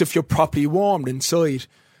unless if you're properly warmed inside,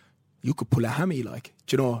 you could pull a hammy, like,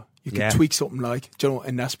 you could tweak something, like,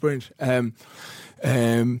 in that sprint.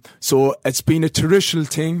 So it's been a traditional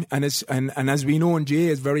thing, and as we know in GA,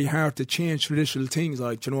 it's very hard to change traditional things,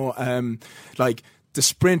 like, like the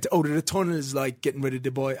sprint out of the tunnel is like getting rid of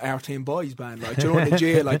the Artane Boys band, like, in the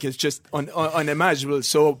GA, like, it's just unimaginable.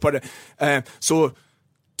 So, but so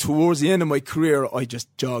towards the end of my career, I just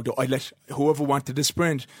jogged. I let whoever wanted to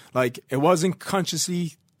sprint, like, it wasn't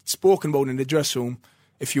consciously spoken about in the dressing room.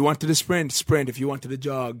 If you wanted to sprint, sprint. If you wanted to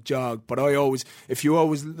jog, jog. But if you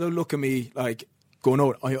always look at me like going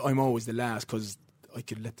out, I'm always the last because I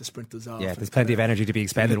could let the sprinters off. Yeah, there's plenty of energy to be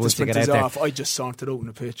expended once you get out off, there. I just sauntered out on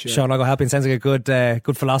the pitch. Yeah. Sean O'Halpin sounds like a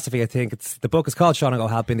good philosophy, I think. The book is called Sean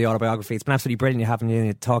O'Halpin, the autobiography. It's been absolutely brilliant you having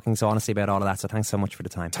you talking so honestly about all of that, so thanks so much for the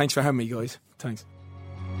time. Thanks for having me, guys. Thanks.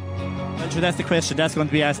 Well, sure, that's the question. That's going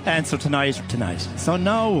to be answered tonight. So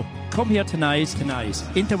now, come here tonight,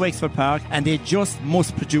 into Wexford Park, and they just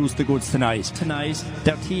must produce the goods tonight.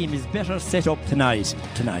 Their team is better set up tonight.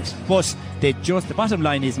 But the bottom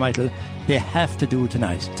line is, Michael, they have to do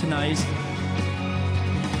tonight.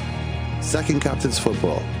 Second Captains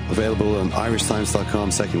Football, available on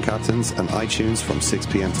irishtimes.com, Second Captains, and iTunes from 6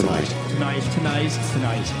 p.m. tonight.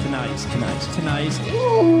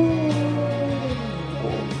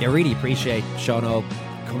 I really appreciate Sean O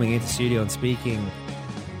coming into the studio and speaking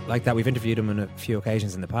like that. We've interviewed him on a few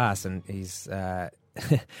occasions in the past, and he's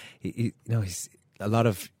he's a lot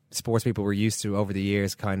of sports people we're used to over the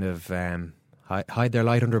years kind of hide their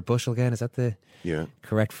light under a bushel again. Is that the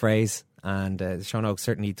correct phrase? And Sean O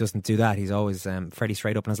certainly doesn't do that. He's always fairly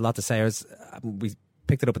straight up and has a lot to say. We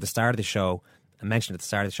picked it up at the start of the show and mentioned at the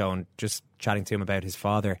start of the show, and just chatting to him about his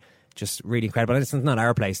father, just really incredible. And it's not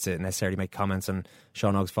our place to necessarily make comments on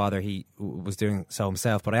Sean Oak's father. He was doing so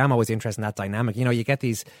himself, but I am always interested in that dynamic. You get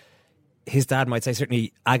these, his dad might say,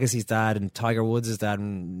 certainly Agassi's dad and Tiger Woods' dad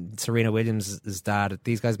and Serena Williams' dad,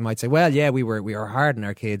 these guys might say, well, yeah, we were hard on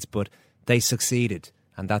our kids, but they succeeded,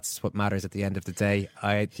 and that's what matters at the end of the day.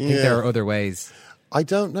 I think there are other ways. I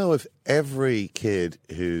don't know if every kid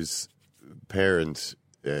whose parent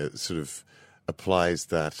sort of applies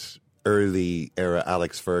that early era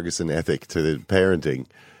Alex Ferguson ethic to the parenting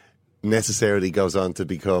necessarily goes on to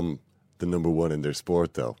become the number one in their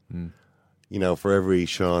sport, though. For every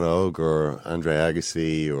Sean Oak or Andre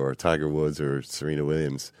Agassi or Tiger Woods or Serena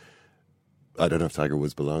Williams, I don't know if Tiger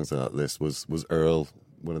Woods belongs on that list. Was Earl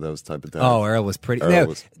one of those type of dads? Oh, Earl was pretty.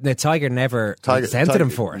 The Tiger never resented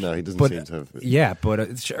him for it. No, he doesn't seem to have. Yeah,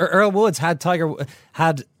 but Earl Woods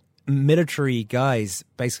had military guys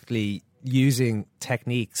basically using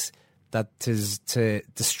techniques that is to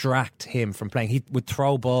distract him from playing. He would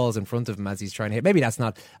throw balls in front of him as he's trying to hit. Maybe that's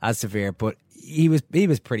not as severe, but he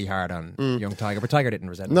was pretty hard on young Tiger. But Tiger didn't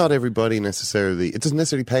resent him. Not everybody necessarily. It doesn't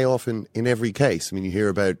necessarily pay off in every case. I mean, you hear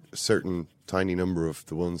about a certain tiny number of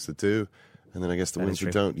the ones that do, and then I guess the ones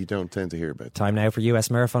that don't, you don't tend to hear about. Time now for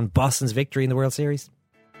US Marathon, Boston's victory in the World Series.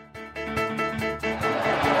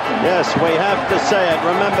 Yes, we have to say it.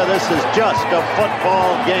 Remember, this is just a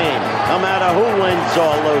football game, no matter who wins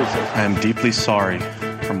or loses. I am deeply sorry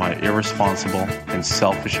for my irresponsible and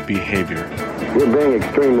selfish behavior. You're being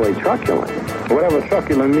extremely truculent. Whatever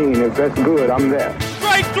truculent means, if that's good, I'm there.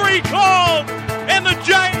 Strike three called, and the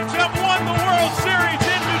Giants have won the World Series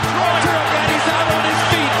in Detroit. And he's out on his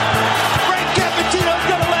feet. Frank Cappuccino's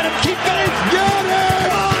going to let him keep going. Got it!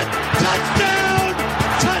 On! Touchdown!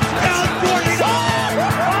 Touchdown 49!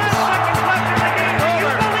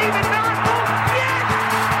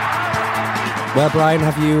 Well, Brian,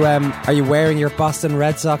 are you wearing your Boston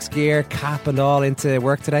Red Sox gear, cap and all, into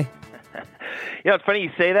work today? It's funny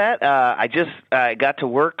you say that. I just got to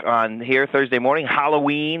work on here Thursday morning,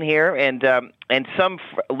 Halloween here, and some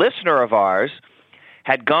listener of ours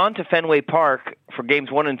had gone to Fenway Park for games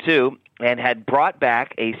 1 and 2 and had brought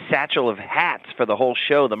back a satchel of hats for the whole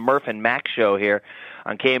show, the Murph and Mac show here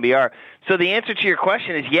on KMBR. So the answer to your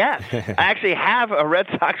question is yes. I actually have a Red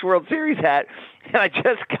Sox World Series hat, and I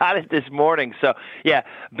just got it this morning. So, yeah,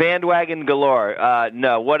 bandwagon galore.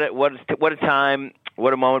 No, what a time.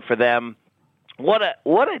 What a moment for them. What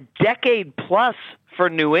a decade plus for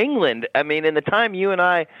New England. I mean, in the time you and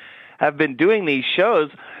I have been doing these shows,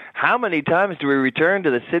 how many times do we return to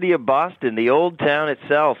the city of Boston, the old town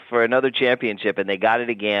itself, for another championship? And they got it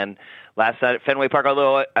again last night at Fenway Park,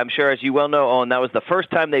 although I'm sure, as you well know, Owen, that was the first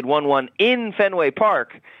time they'd won one in Fenway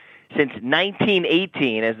Park since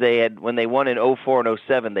 1918, as they had, when they won in 04 and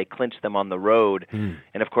 07, they clinched them on the road.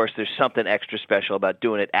 And, of course, there's something extra special about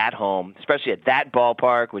doing it at home, especially at that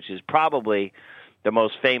ballpark, which is probably the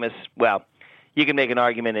most famous, well, you can make an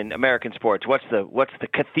argument in American sports. What's the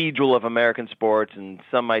cathedral of American sports? And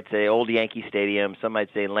some might say Old Yankee Stadium. Some might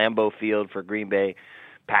say Lambeau Field for Green Bay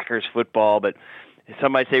Packers football. But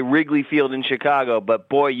some might say Wrigley Field in Chicago. But,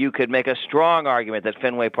 boy, you could make a strong argument that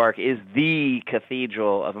Fenway Park is the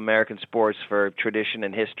cathedral of American sports for tradition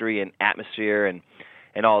and history and atmosphere and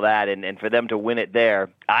all that. And for them to win it there,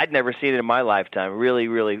 I'd never seen it in my lifetime. Really,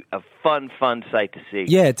 really a fun sight to see.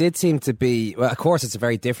 Yeah, it did seem to be. Well, of course, it's a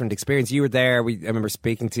very different experience. You were there. I remember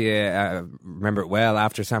speaking to you, remember it well,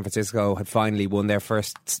 after San Francisco had finally won their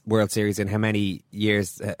first World Series in how many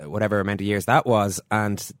years, whatever amount of years that was,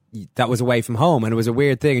 and that was away from home, and it was a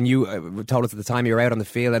weird thing, and you told us at the time you were out on the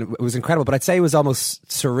field, and it was incredible, but I'd say it was almost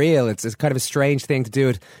surreal. It's kind of a strange thing to do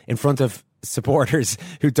it in front of supporters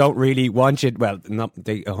who don't really want you, well,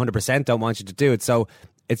 they 100% don't want you to do it, so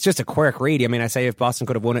it's just a quirk, really. I mean, I say if Boston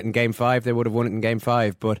could have won it in Game 5, they would have won it in Game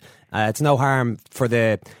 5, but it's no harm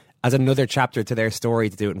as another chapter to their story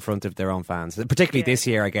to do it in front of their own fans, particularly this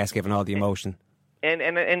year, I guess, given all the emotion. And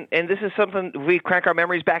this is something we crank our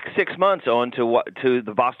memories back 6 months on to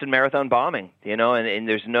the Boston Marathon bombing, and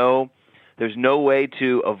there's no way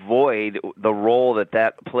to avoid the role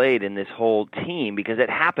that played in this whole team, because it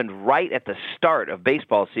happened right at the start of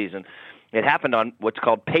baseball season. It happened on what's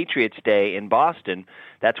called Patriots Day in Boston.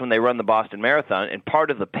 That's when they run the Boston Marathon, and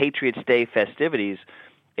part of the Patriots Day festivities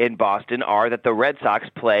in Boston are that the Red Sox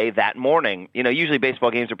play that morning. Usually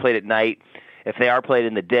baseball games are played at night. If they are played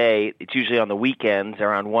in the day, it's usually on the weekends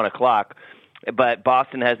around 1 o'clock. But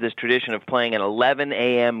Boston has this tradition of playing an 11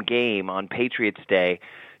 a.m. game on Patriots Day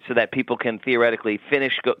so that people can theoretically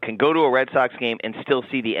can go to a Red Sox game and still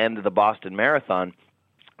see the end of the Boston Marathon.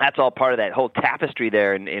 That's all part of that whole tapestry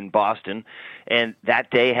there in Boston. And that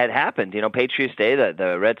day had happened. Patriots Day,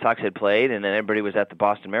 the Red Sox had played, and then everybody was at the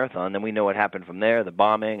Boston Marathon. Then we know what happened from there, the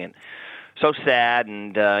bombing, and so sad,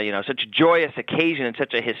 and such a joyous occasion and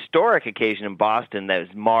such a historic occasion in Boston that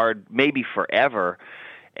was marred maybe forever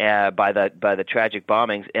by the tragic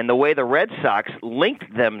bombings, and the way the Red Sox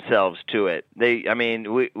linked themselves to it.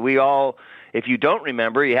 We all, if you don't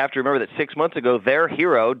remember, you have to remember that 6 months ago, their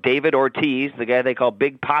hero, David Ortiz, the guy they call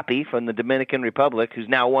Big Papi from the Dominican Republic, who's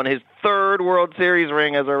now won his third World Series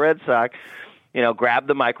ring as a Red Sox, grabbed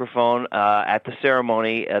the microphone at the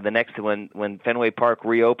ceremony the next when Fenway Park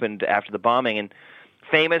reopened after the bombing, and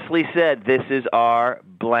famously said, "This is our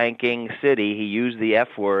blanking city." He used the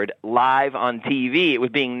F word live on TV. It was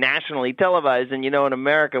being nationally televised, and in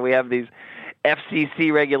America we have these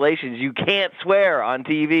FCC regulations. You can't swear on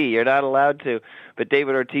TV. You're not allowed to. But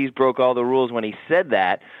David Ortiz broke all the rules when he said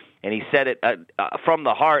that, and he said it from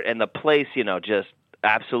the heart, and the place, just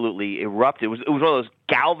absolutely erupted. It was one of those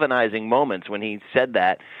galvanizing moments when he said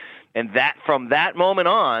that, and that from that moment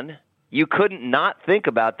on, you couldn't not think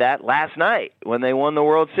about that last night when they won the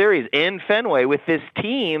World Series in Fenway with this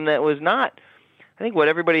team that was not, I think what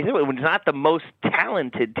everybody thought, it was not the most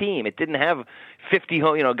talented team. It didn't have 50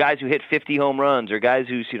 guys who hit 50 home runs or guys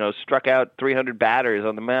who struck out 300 batters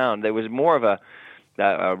on the mound. There was more of a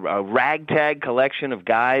ragtag collection of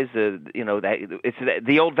guys. It's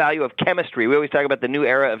the old value of chemistry. We always talk about the new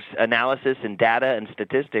era of analysis and data and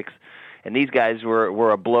statistics. And these guys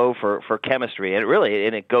were a blow for chemistry.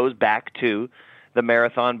 And it goes back to the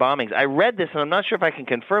marathon bombings. I read this, and I'm not sure if I can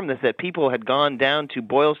confirm this, that people had gone down to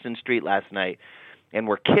Boylston Street last night and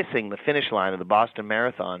were kissing the finish line of the Boston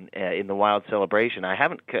Marathon in the wild celebration.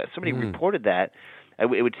 Somebody reported that.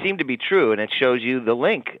 It would seem to be true, and it shows you the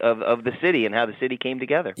link of the city and how the city came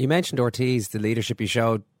together. You mentioned Ortiz, the leadership he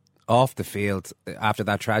showed off the field after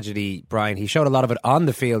that tragedy, Brian. He showed a lot of it on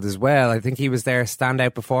the field as well. I think he was their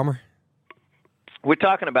standout performer. We're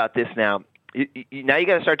talking about this now. Now you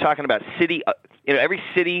got to start talking about city. Every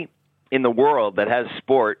city in the world that has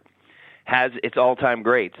sport has its all-time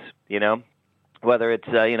greats. Whether it's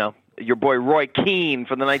your boy Roy Keane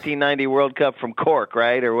from the 1990 World Cup from Cork,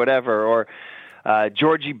 right, or whatever, or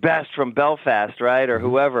Georgie Best from Belfast, right, or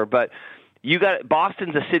whoever. But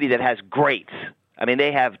Boston's a city that has greats. I mean,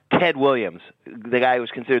 they have Ted Williams, the guy who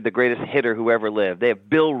was considered the greatest hitter who ever lived. They have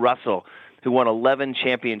Bill Russell, who won 11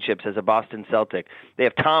 championships as a Boston Celtic. They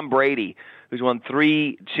have Tom Brady, who's won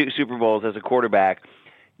 3 Super Bowls as a quarterback.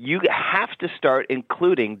 You have to start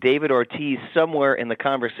including David Ortiz somewhere in the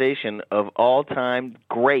conversation of all-time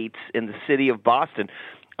greats in the city of Boston.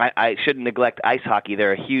 I shouldn't neglect ice hockey.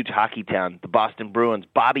 They're a huge hockey town, the Boston Bruins.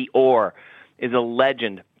 Bobby Orr is a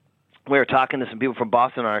legend. We were talking to some people from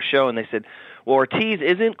Boston on our show, and they said, well, Ortiz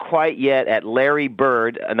isn't quite yet at Larry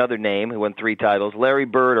Bird, another name who won 3 titles, Larry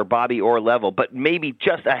Bird or Bobby Orr level, but maybe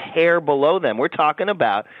just a hair below them. We're talking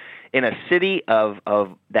about in a city of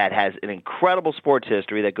that has an incredible sports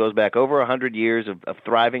history that goes back over 100 years of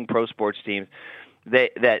thriving pro sports teams,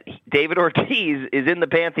 that David Ortiz is in the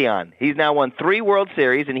pantheon. He's now won 3 World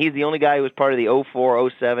Series, and he's the only guy who was part of the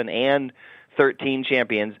 04, 07, and 13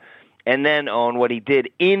 champions. And then on what he did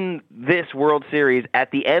in this World Series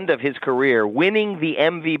at the end of his career, winning the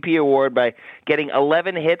MVP award by getting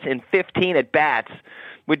 11 hits and 15 at-bats,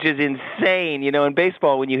 which is insane. You know, in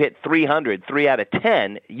baseball, when you hit 300, 3 out of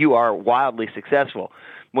 10, you are wildly successful.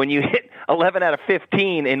 When you hit 11 out of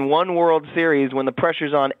 15 in one World Series, when the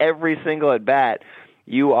pressure's on every single at-bat,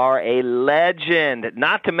 you are a legend.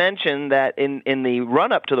 Not to mention that in the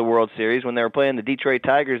run-up to the World Series, when they were playing the Detroit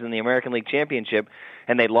Tigers in the American League Championship,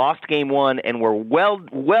 and they lost Game 1 and were well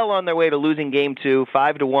on their way to losing Game 2,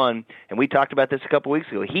 5-1, and we talked about this a couple weeks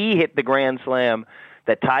ago. He hit the grand slam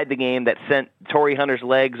that tied the game, that sent Torrey Hunter's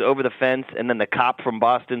legs over the fence, and then the cop from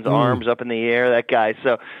Boston's arms up in the air, that guy.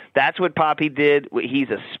 So that's what Poppy did. He's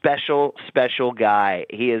a special, special guy.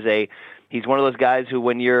 He's one of those guys who,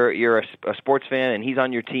 when you're a sports fan and he's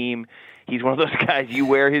on your team, he's one of those guys, you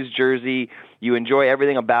wear his jersey, you enjoy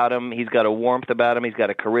everything about him. He's got a warmth about him. He's got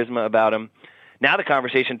a charisma about him. Now the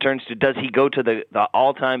conversation turns to, does he go to the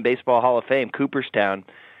all-time Baseball Hall of Fame, Cooperstown?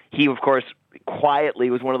 He, of course, quietly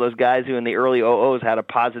was one of those guys who in the early 00s had a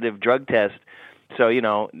positive drug test. So, you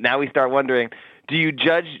know, now we start wondering, do you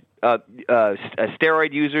judge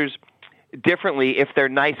steroid users differently if they're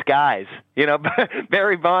nice guys? You know,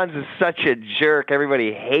 Barry Bonds is such a jerk.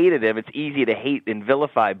 Everybody hated him. It's easy to hate and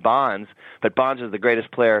vilify Bonds, but Bonds is the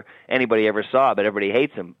greatest player anybody ever saw, but everybody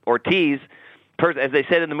hates him. Ortiz, as they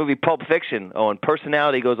said in the movie Pulp Fiction,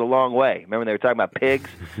 personality goes a long way. Remember they were talking about pigs?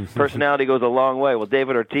 Personality goes a long way. Well,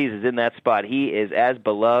 David Ortiz is in that spot. He is as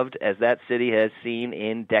beloved as that city has seen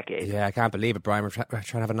in decades. Yeah, I can't believe it, Brian. We're trying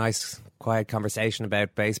to have a nice, quiet conversation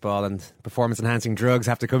about baseball, and performance-enhancing drugs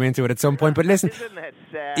have to come into it at some point. But listen, isn't that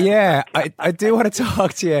sad? Yeah, I do want to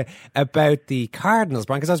talk to you about the Cardinals,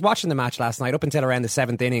 Brian, because I was watching the match last night up until around the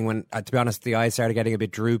 7th inning when, to be honest, the eyes started getting a bit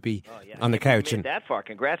droopy on the couch. You made that far.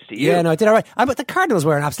 Congrats to you. Yeah, no, I did all right. But the Cardinals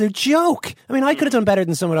were an absolute joke. I mean, I could have done better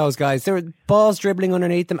than some of those guys. There were balls dribbling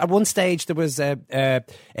underneath them. At one stage, there was a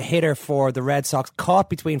hitter for the Red Sox caught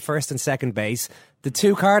between first and second base. The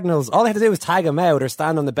 2 Cardinals, all they had to do was tag him out or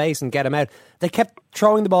stand on the base and get him out. They kept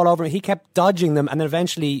throwing the ball over him. He kept dodging them and then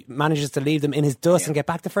eventually manages to leave them in his dust and get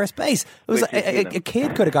back to first base. It was a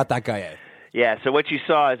kid could have got that guy out. Yeah, so what you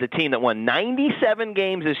saw is a team that won 97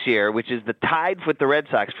 games this year, which is the tied with the Red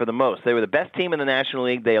Sox for the most. They were the best team in the National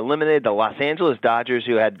League. They eliminated the Los Angeles Dodgers,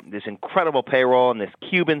 who had this incredible payroll and this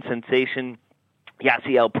Cuban sensation,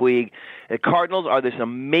 Yasiel Puig. The Cardinals are this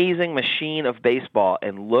amazing machine of baseball,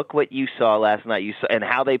 and look what you saw last night. You saw, and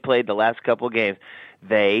how they played the last couple of games.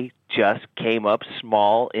 They just came up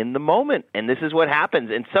small in the moment, and this is what happens.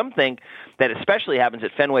 And some think that especially happens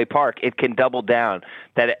at Fenway Park, it can double down,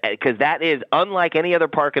 because that is, unlike any other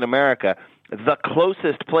park in America, the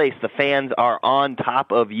closest place the fans are on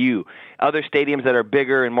top of you. Other stadiums that are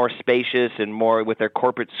bigger and more spacious and more with their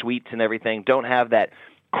corporate suites and everything don't have that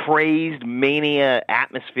crazed mania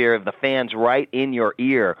atmosphere of the fans right in your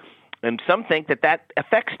ear. And some think that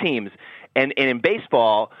affects teams. And in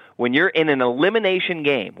baseball, when you're in an elimination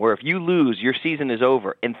game where if you lose, your season is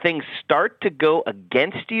over, and things start to go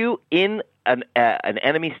against you in an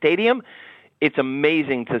enemy stadium, it's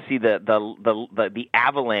amazing to see the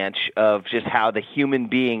avalanche of just how the human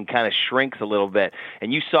being kind of shrinks a little bit.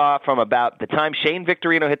 And you saw from about the time Shane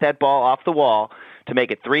Victorino hit that ball off the wall to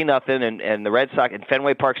make it 3-0, and the Red Sox and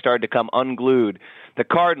Fenway Park started to come unglued. The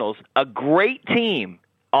Cardinals, a great team,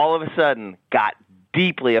 all of a sudden got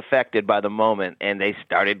deeply affected by the moment, and they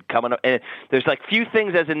started coming up. And there's like few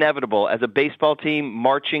things as inevitable as a baseball team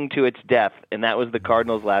marching to its death, and that was the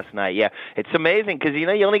Cardinals last night. Yeah, it's amazing because, you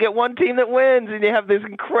know, you only get one team that wins, and you have this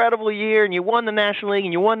incredible year, and you won the National League,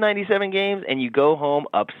 and you won 97 games, and you go home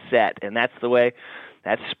upset, and that's the way.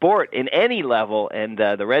 That's sport in any level, and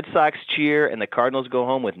the Red Sox cheer, and the Cardinals go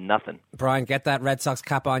home with nothing. Brian, get that Red Sox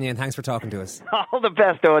cap on you, and thanks for talking to us. All the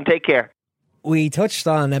best, Owen. Take care. We touched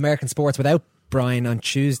on American sports without Brian on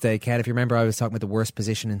Tuesday. Kat, if you remember, I was talking about the worst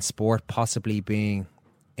position in sport possibly being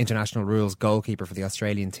international rules goalkeeper for the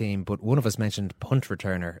Australian team, but one of us mentioned punt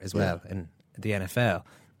returner as well in the NFL.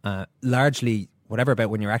 Largely, whatever about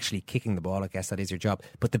when you're actually kicking the ball, I guess that is your job.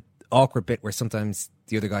 But the awkward bit where sometimes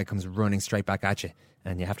the other guy comes running straight back at you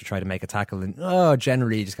and you have to try to make a tackle, and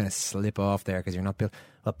generally you just kind of slip off there because you're not built.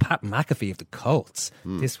 Well, Pat McAfee of the Colts,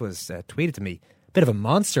 this was tweeted to me. Bit of a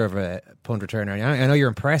monster of a punt returner. I know you're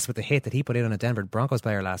impressed with the hit that he put in on a Denver Broncos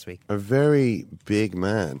player last week. A very big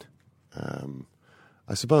man.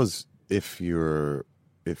 I suppose if you're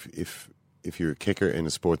a kicker in a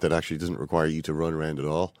sport that actually doesn't require you to run around at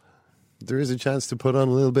all, there is a chance to put on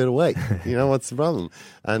a little bit of weight. You know, what's the problem?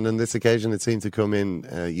 And on this occasion, it seemed to come in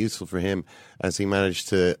useful for him as he managed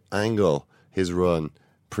to angle his run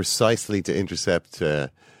precisely to intercept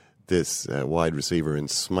this wide receiver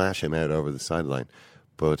and smash him out over the sideline.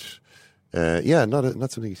 But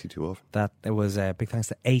not something you see too often. That it was big thanks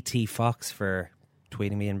to AT Fox for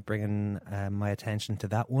tweeting me and bringing my attention to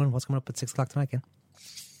that one. What's coming up at 6 o'clock tonight, Ken?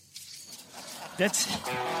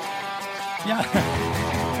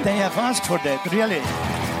 They have asked for that, really.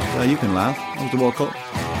 Well, you can laugh. It was the World Cup.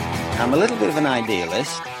 I'm a little bit of an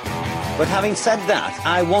idealist, but having said that,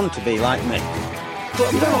 I want to be like me.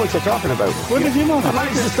 You don't know what you're talking about. What did you know? I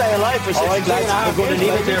managed to stay alive for 6 days.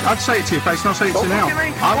 I'd say it to your face, and I'll say it to you now.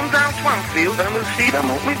 Come down Swanfield and we'll see them,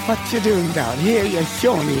 won't we? What you doing down here, you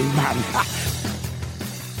shawny man?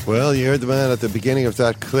 Well, you heard the man at the beginning of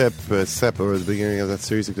that clip, Sepp, or at the beginning of that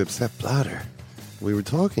series of clips, Sepp Blatter. We were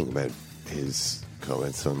talking about his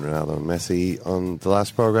comments on Ronaldo and Messi on the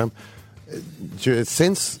last programme.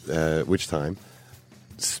 Since which time,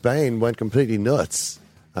 Spain went completely nuts,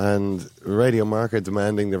 and Radio Marca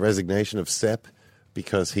demanding the resignation of Sepp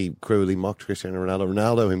because he cruelly mocked Cristiano Ronaldo.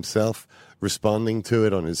 Ronaldo himself responding to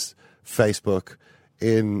it on his Facebook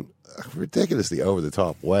in a ridiculously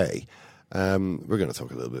over-the-top way. We're going to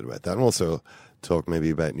talk a little bit about that, and also talk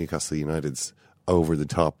maybe about Newcastle United's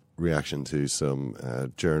over-the-top reaction to some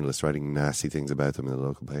journalists writing nasty things about them in the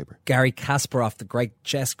local paper. Gary Kasparov, the great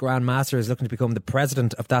chess grandmaster, is looking to become the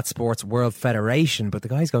president of that sports world federation, but the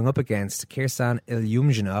guy he's going up against, Kirsan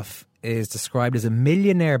Ilyumzhinov, is described as a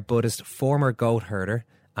millionaire Buddhist former goat herder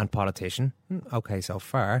and politician, okay so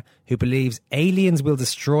far, who believes aliens will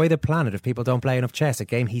destroy the planet if people don't play enough chess, a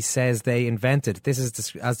game he says they invented. This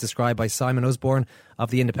is as described by Simon Usborne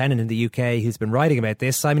of The Independent in the UK, who's been writing about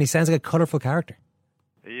this. Simon, he sounds like a colourful character.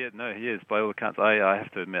 He is. By all accounts, I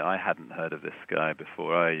have to admit I hadn't heard of this guy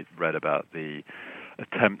before. I read about the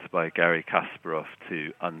attempt by Gary Kasparov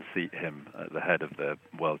to unseat him at the head of the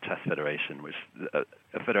World Chess Federation, which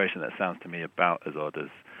a federation that sounds to me about as odd as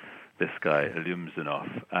this guy,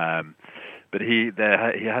 Ilyumzhinov. But he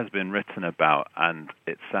has been written about, and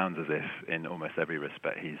it sounds as if, in almost every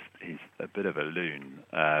respect, he's a bit of a loon.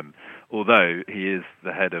 Although he is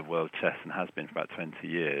the head of World Chess and has been for about 20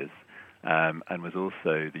 years. And was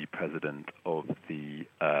also the president of the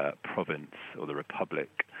province or the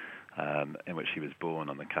republic in which he was born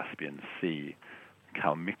on the Caspian Sea,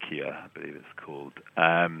 Kalmykia, I believe it's called.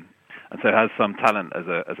 And so has some talent as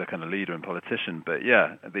a kind of leader and politician. But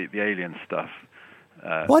yeah, the alien stuff.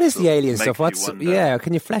 What is the alien stuff?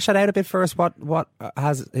 Can you flesh that out a bit for us? What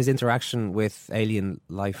has his interaction with alien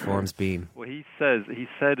life forms been? Well, he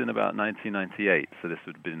said in about 1998, so this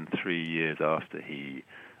would have been 3 years after he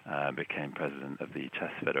became president of the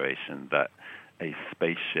Chess Federation, that a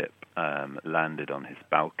spaceship landed on his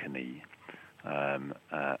balcony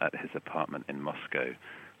at his apartment in Moscow,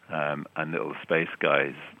 and little space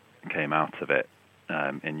guys came out of it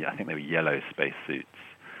in, I think they were yellow spacesuits,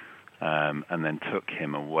 and then took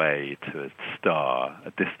him away to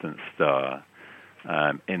a distant star,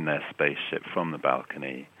 in their spaceship from the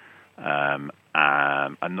balcony. I'm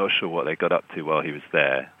not sure what they got up to while he was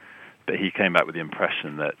there, but he came back with the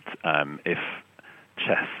impression that if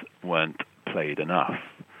chess weren't played enough,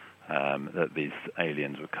 that these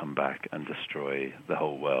aliens would come back and destroy the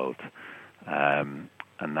whole world. And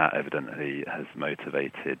that evidently has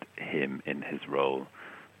motivated him in his role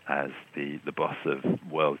as the boss of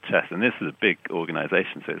world chess. And this is a big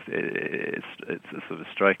organization, so it's sort of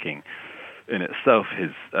striking in itself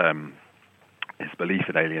his belief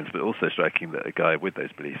in aliens, but also striking that a guy with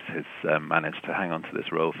those beliefs has managed to hang on to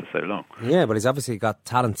this role for so long. Yeah, but he's obviously got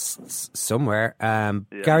talents somewhere.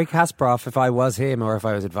 Gary Kasparov, if I was him or if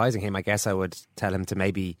I was advising him, I guess I would tell him to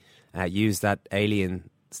maybe use that alien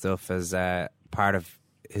stuff as part of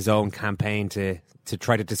his own campaign to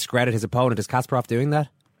try to discredit his opponent. Is Kasparov doing that?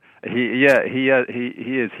 He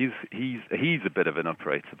is. He's a bit of an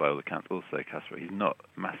operator by all accounts. Also, Kasparov. He's not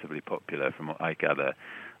massively popular, from what I gather.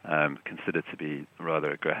 Considered to be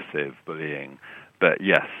rather aggressive, bullying, But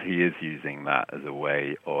yes, he is using that as a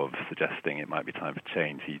way of suggesting it might be time for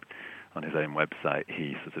change. On his own website,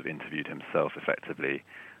 he sort of interviewed himself effectively,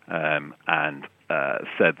 and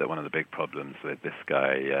said that one of the big problems with this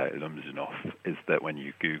guy, Ilumzhinov, is that when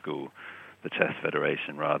you Google the Chess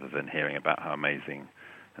Federation, rather than hearing about how amazing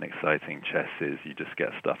and exciting chess is, you just get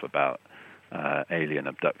stuff about alien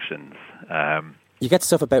abductions. You get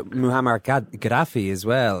stuff about Muammar Gaddafi as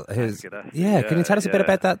well. Yeah, can you tell us a bit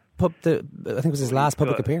about that I think it was his last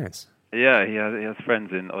public appearance. Yeah, he has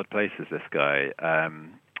friends in odd places, this guy.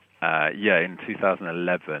 In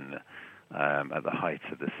 2011, at the height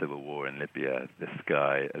of the civil war in Libya, this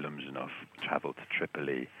guy, Ilumzhinov, traveled to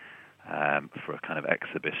Tripoli for a kind of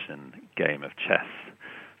exhibition game of chess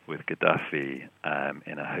with Gaddafi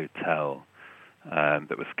in a hotel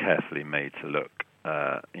that was carefully made to look,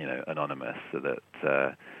 anonymous, so that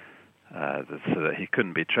he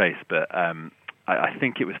couldn't be traced. But I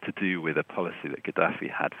think it was to do with a policy that Gaddafi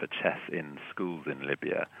had for chess in schools in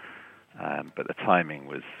Libya. But the timing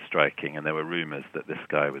was striking, and there were rumors that this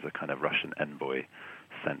guy was a kind of Russian envoy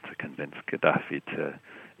sent to convince Gaddafi to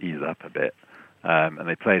ease up a bit. And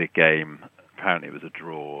they played a game. Apparently it was a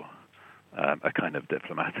draw, a kind of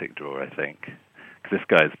diplomatic draw, I think. Because this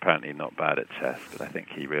guy is apparently not bad at chess, but I think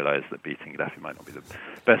he realised that beating Gaddafi might not be the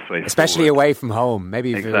best way especially forward. Away from home.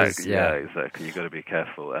 Maybe exactly, exactly. You've got to be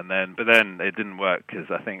careful. But then it didn't work,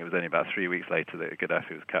 because I think it was only about 3 weeks later that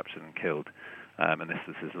Gaddafi was captured and killed. And this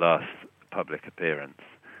was his last public appearance.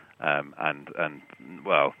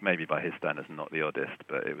 Well, maybe by his standards, not the oddest,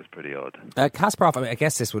 but it was pretty odd. Kasparov, I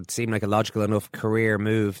guess this would seem like a logical enough career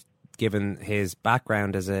move, given his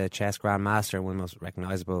background as a chess grandmaster and one of the most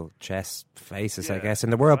recognisable chess faces, I guess, in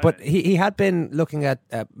the world. Right. But he had been looking at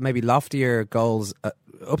maybe loftier goals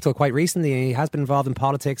up till quite recently. He has been involved in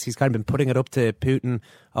politics. He's kind of been putting it up to Putin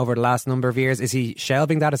over the last number of years. Is he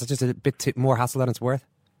shelving that? Is it just a bit more hassle than it's worth?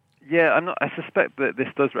 Yeah, I suspect that this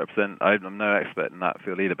does represent, I'm no expert in that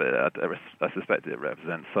field either, but I suspect it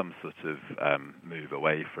represents some sort of move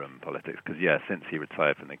away from politics, because, since he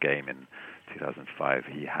retired from the game in 2005,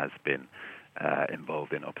 he has been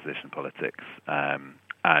involved in opposition politics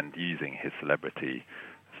and using his celebrity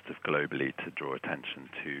sort of globally to draw attention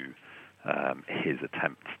to his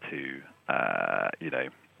attempts to,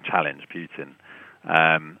 challenge Putin.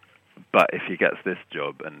 But if he gets this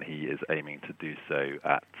job, and he is aiming to do so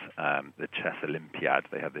at the Chess Olympiad,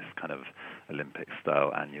 they have this kind of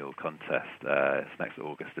Olympic-style annual contest. It's next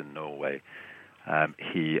August in Norway. I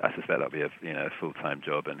suspect that'll be a full-time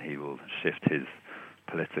job, and he will shift his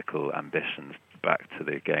political ambitions back to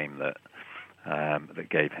the game that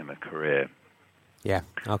gave him a career. Yeah,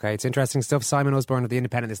 okay, it's interesting stuff. Simon Osborne of The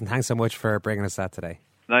Independent, and thanks so much for bringing us that today.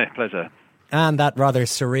 No, pleasure. And that rather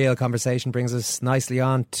surreal conversation brings us nicely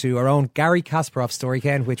on to our own Gary Kasparov story,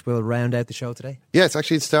 Ken, which will round out the show today. Yes,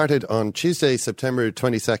 actually it started on Tuesday, September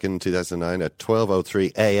 22nd, 2009 at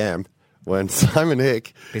 12:03 a.m. when Simon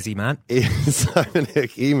Hick... Busy man. Simon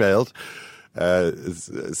Hick emailed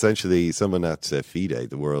essentially someone at FIDE,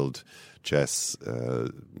 the World Chess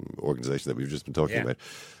organisation that we've just been talking about,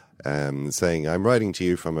 saying, I'm writing to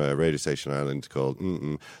you from a radio station in Ireland called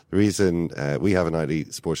The reason we have an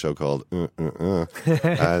ID sports show called and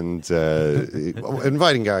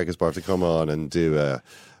inviting Gary Kasparov to come on and do a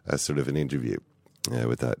sort of an interview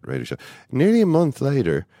with that radio show. Nearly a month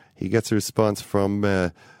later, he gets a response from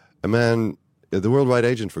a man, the worldwide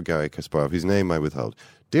agent for Gary Kasparov, whose name I withhold.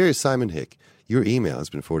 Dear Simon Hick, your email has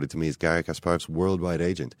been forwarded to me as Gary Kasparov's worldwide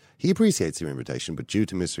agent. He appreciates your invitation, but due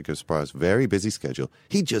to Mr. Kasparov's very busy schedule,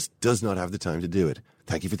 he just does not have the time to do it.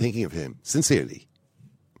 Thank you for thinking of him. Sincerely.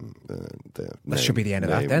 That should be the end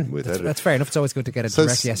of that then. That's fair enough. It's always good to get a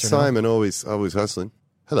direct yes or no. Simon, always hustling.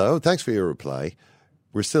 Hello, thanks for your reply.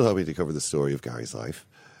 We're still hoping to cover the story of Gary's life.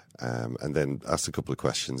 And then asked a couple of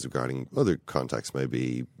questions regarding other contacts,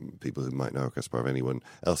 maybe people who might know Kasparov, anyone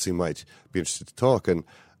else who might be interested to talk. And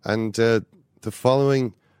the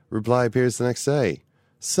following reply appears the next day.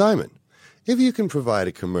 Simon, if you can provide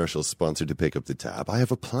a commercial sponsor to pick up the tab, I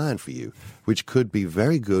have a plan for you, which could be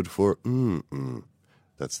very good for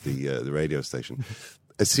That's the radio station.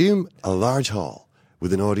 Assume a large hall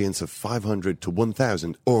with an audience of 500 to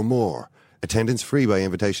 1,000 or more. Attendance free by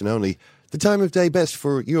invitation only. The time of day best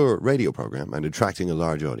for your radio program and attracting a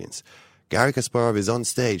large audience. Gary Kasparov is on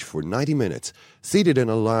stage for 90 minutes, seated in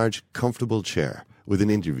a large, comfortable chair with an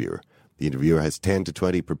interviewer. The interviewer has 10 to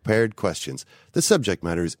 20 prepared questions. The subject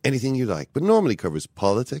matter is anything you like, but normally covers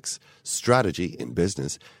politics, strategy in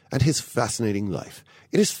business, and his fascinating life.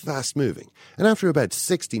 It is fast-moving, and after about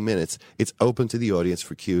 60 minutes, it's open to the audience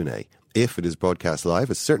for Q&A. If it is broadcast live,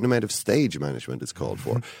 a certain amount of stage management is called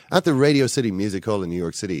for. At the Radio City Music Hall in New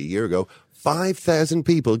York City a year ago, 5,000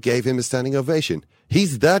 people gave him a standing ovation.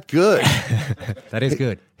 He's that good. That is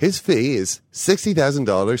good. His fee is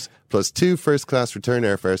 $60,000 plus 2 first-class return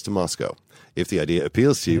airfares to Moscow. If the idea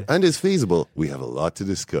appeals to you and is feasible, we have a lot to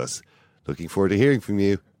discuss. Looking forward to hearing from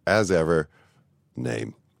you. As ever,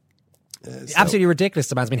 name. Absolutely ridiculous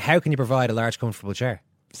demands. I mean, how can you provide a large, comfortable chair?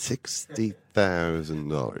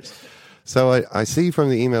 $60,000. So I see from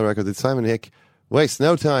the email record that Simon Hick wastes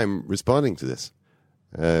no time responding to this.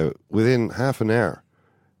 Within half an hour,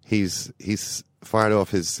 he's fired off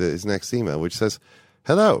his next email, which says,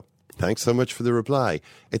 "Hello, thanks so much for the reply.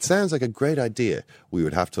 It sounds like a great idea. We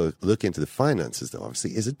would have to look into the finances, though.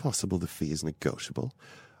 Obviously, is it possible the fee is negotiable?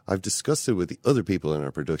 I've discussed it with the other people in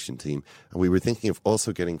our production team, and we were thinking of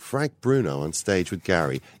also getting Frank Bruno on stage with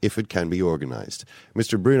Gary, if it can be organised.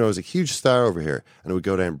 Mr. Bruno is a huge star over here, and it would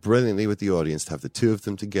go down brilliantly with the audience to have the two of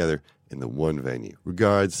them together in the one venue.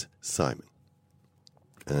 Regards, Simon."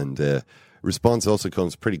 And response also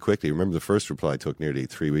comes pretty quickly. Remember, the first reply took nearly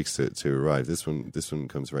 3 weeks to arrive. This one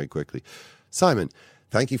comes very quickly. "Simon,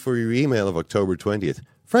 thank you for your email of October 20th.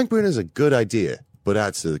 Frank Bruno is a good idea, but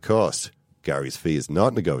adds to the cost. Gary's fee is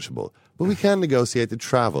not negotiable, but we can negotiate the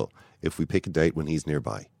travel if we pick a date when he's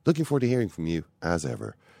nearby. Looking forward to hearing from you, as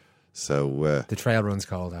ever." So the trail run's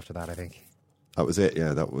called after that, I think. That was it.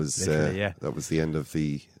 Yeah, that was that was the end of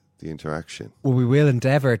the interaction. Well, we will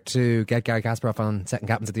endeavour to get Gary Kasparov on Second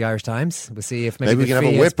Captains at the Irish Times. We'll see if maybe we the can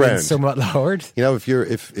have fee a whip has been round. somewhat lowered. You know, if you're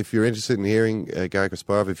interested in hearing Gary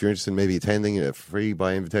Kasparov, if you're interested in maybe attending a free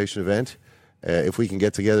by invitation event, if we can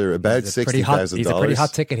get together about $60,000, he's a pretty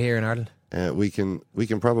hot ticket here in Ireland. We can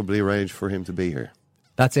probably arrange for him to be here.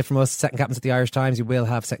 That's it from us, Second Captains at the Irish Times. You will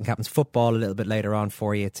have Second Captains football a little bit later on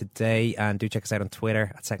for you today. And do check us out on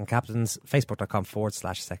Twitter at Second Captains,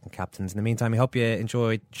 facebook.com/Second Captains. In the meantime, we hope you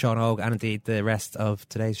enjoyed Sean Hogue and indeed the rest of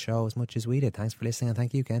today's show as much as we did. Thanks for listening, and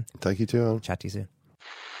thank you, Ken. Thank you too, Alan. Chat to you soon.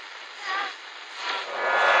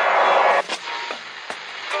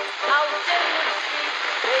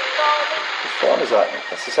 What time is that?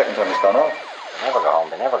 That's the second time it's gone off. They never go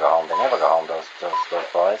home, those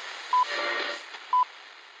boys.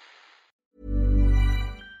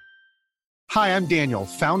 Hi, I'm Daniel,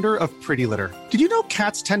 founder of Pretty Litter. Did you know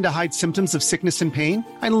cats tend to hide symptoms of sickness and pain?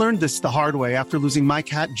 I learned this the hard way after losing my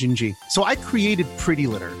cat, Gingy. So I created Pretty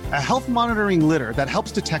Litter, a health monitoring litter that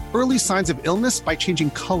helps detect early signs of illness by changing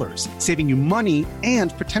colors, saving you money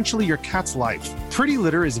and potentially your cat's life. Pretty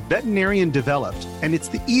Litter is veterinarian developed, and it's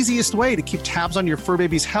the easiest way to keep tabs on your fur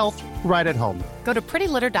baby's health right at home. Go to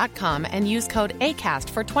prettylitter.com and use code ACAST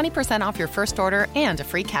for 20% off your first order and a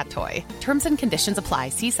free cat toy. Terms and conditions apply.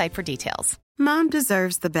 See site for details. Mom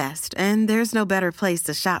deserves the best, and there's no better place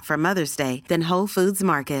to shop for Mother's Day than Whole Foods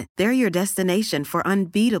Market. They're your destination for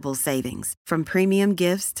unbeatable savings, from premium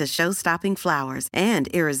gifts to show-stopping flowers and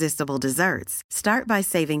irresistible desserts. Start by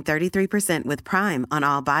saving 33% with Prime on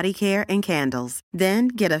all body care and candles. Then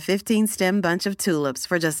get a 15-stem bunch of tulips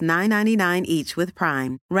for just $9.99 each with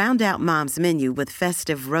Prime. Round out Mom's menu with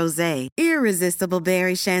festive rosé, irresistible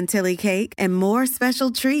berry chantilly cake, and more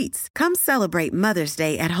special treats. Come celebrate Mother's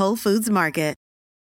Day at Whole Foods Market.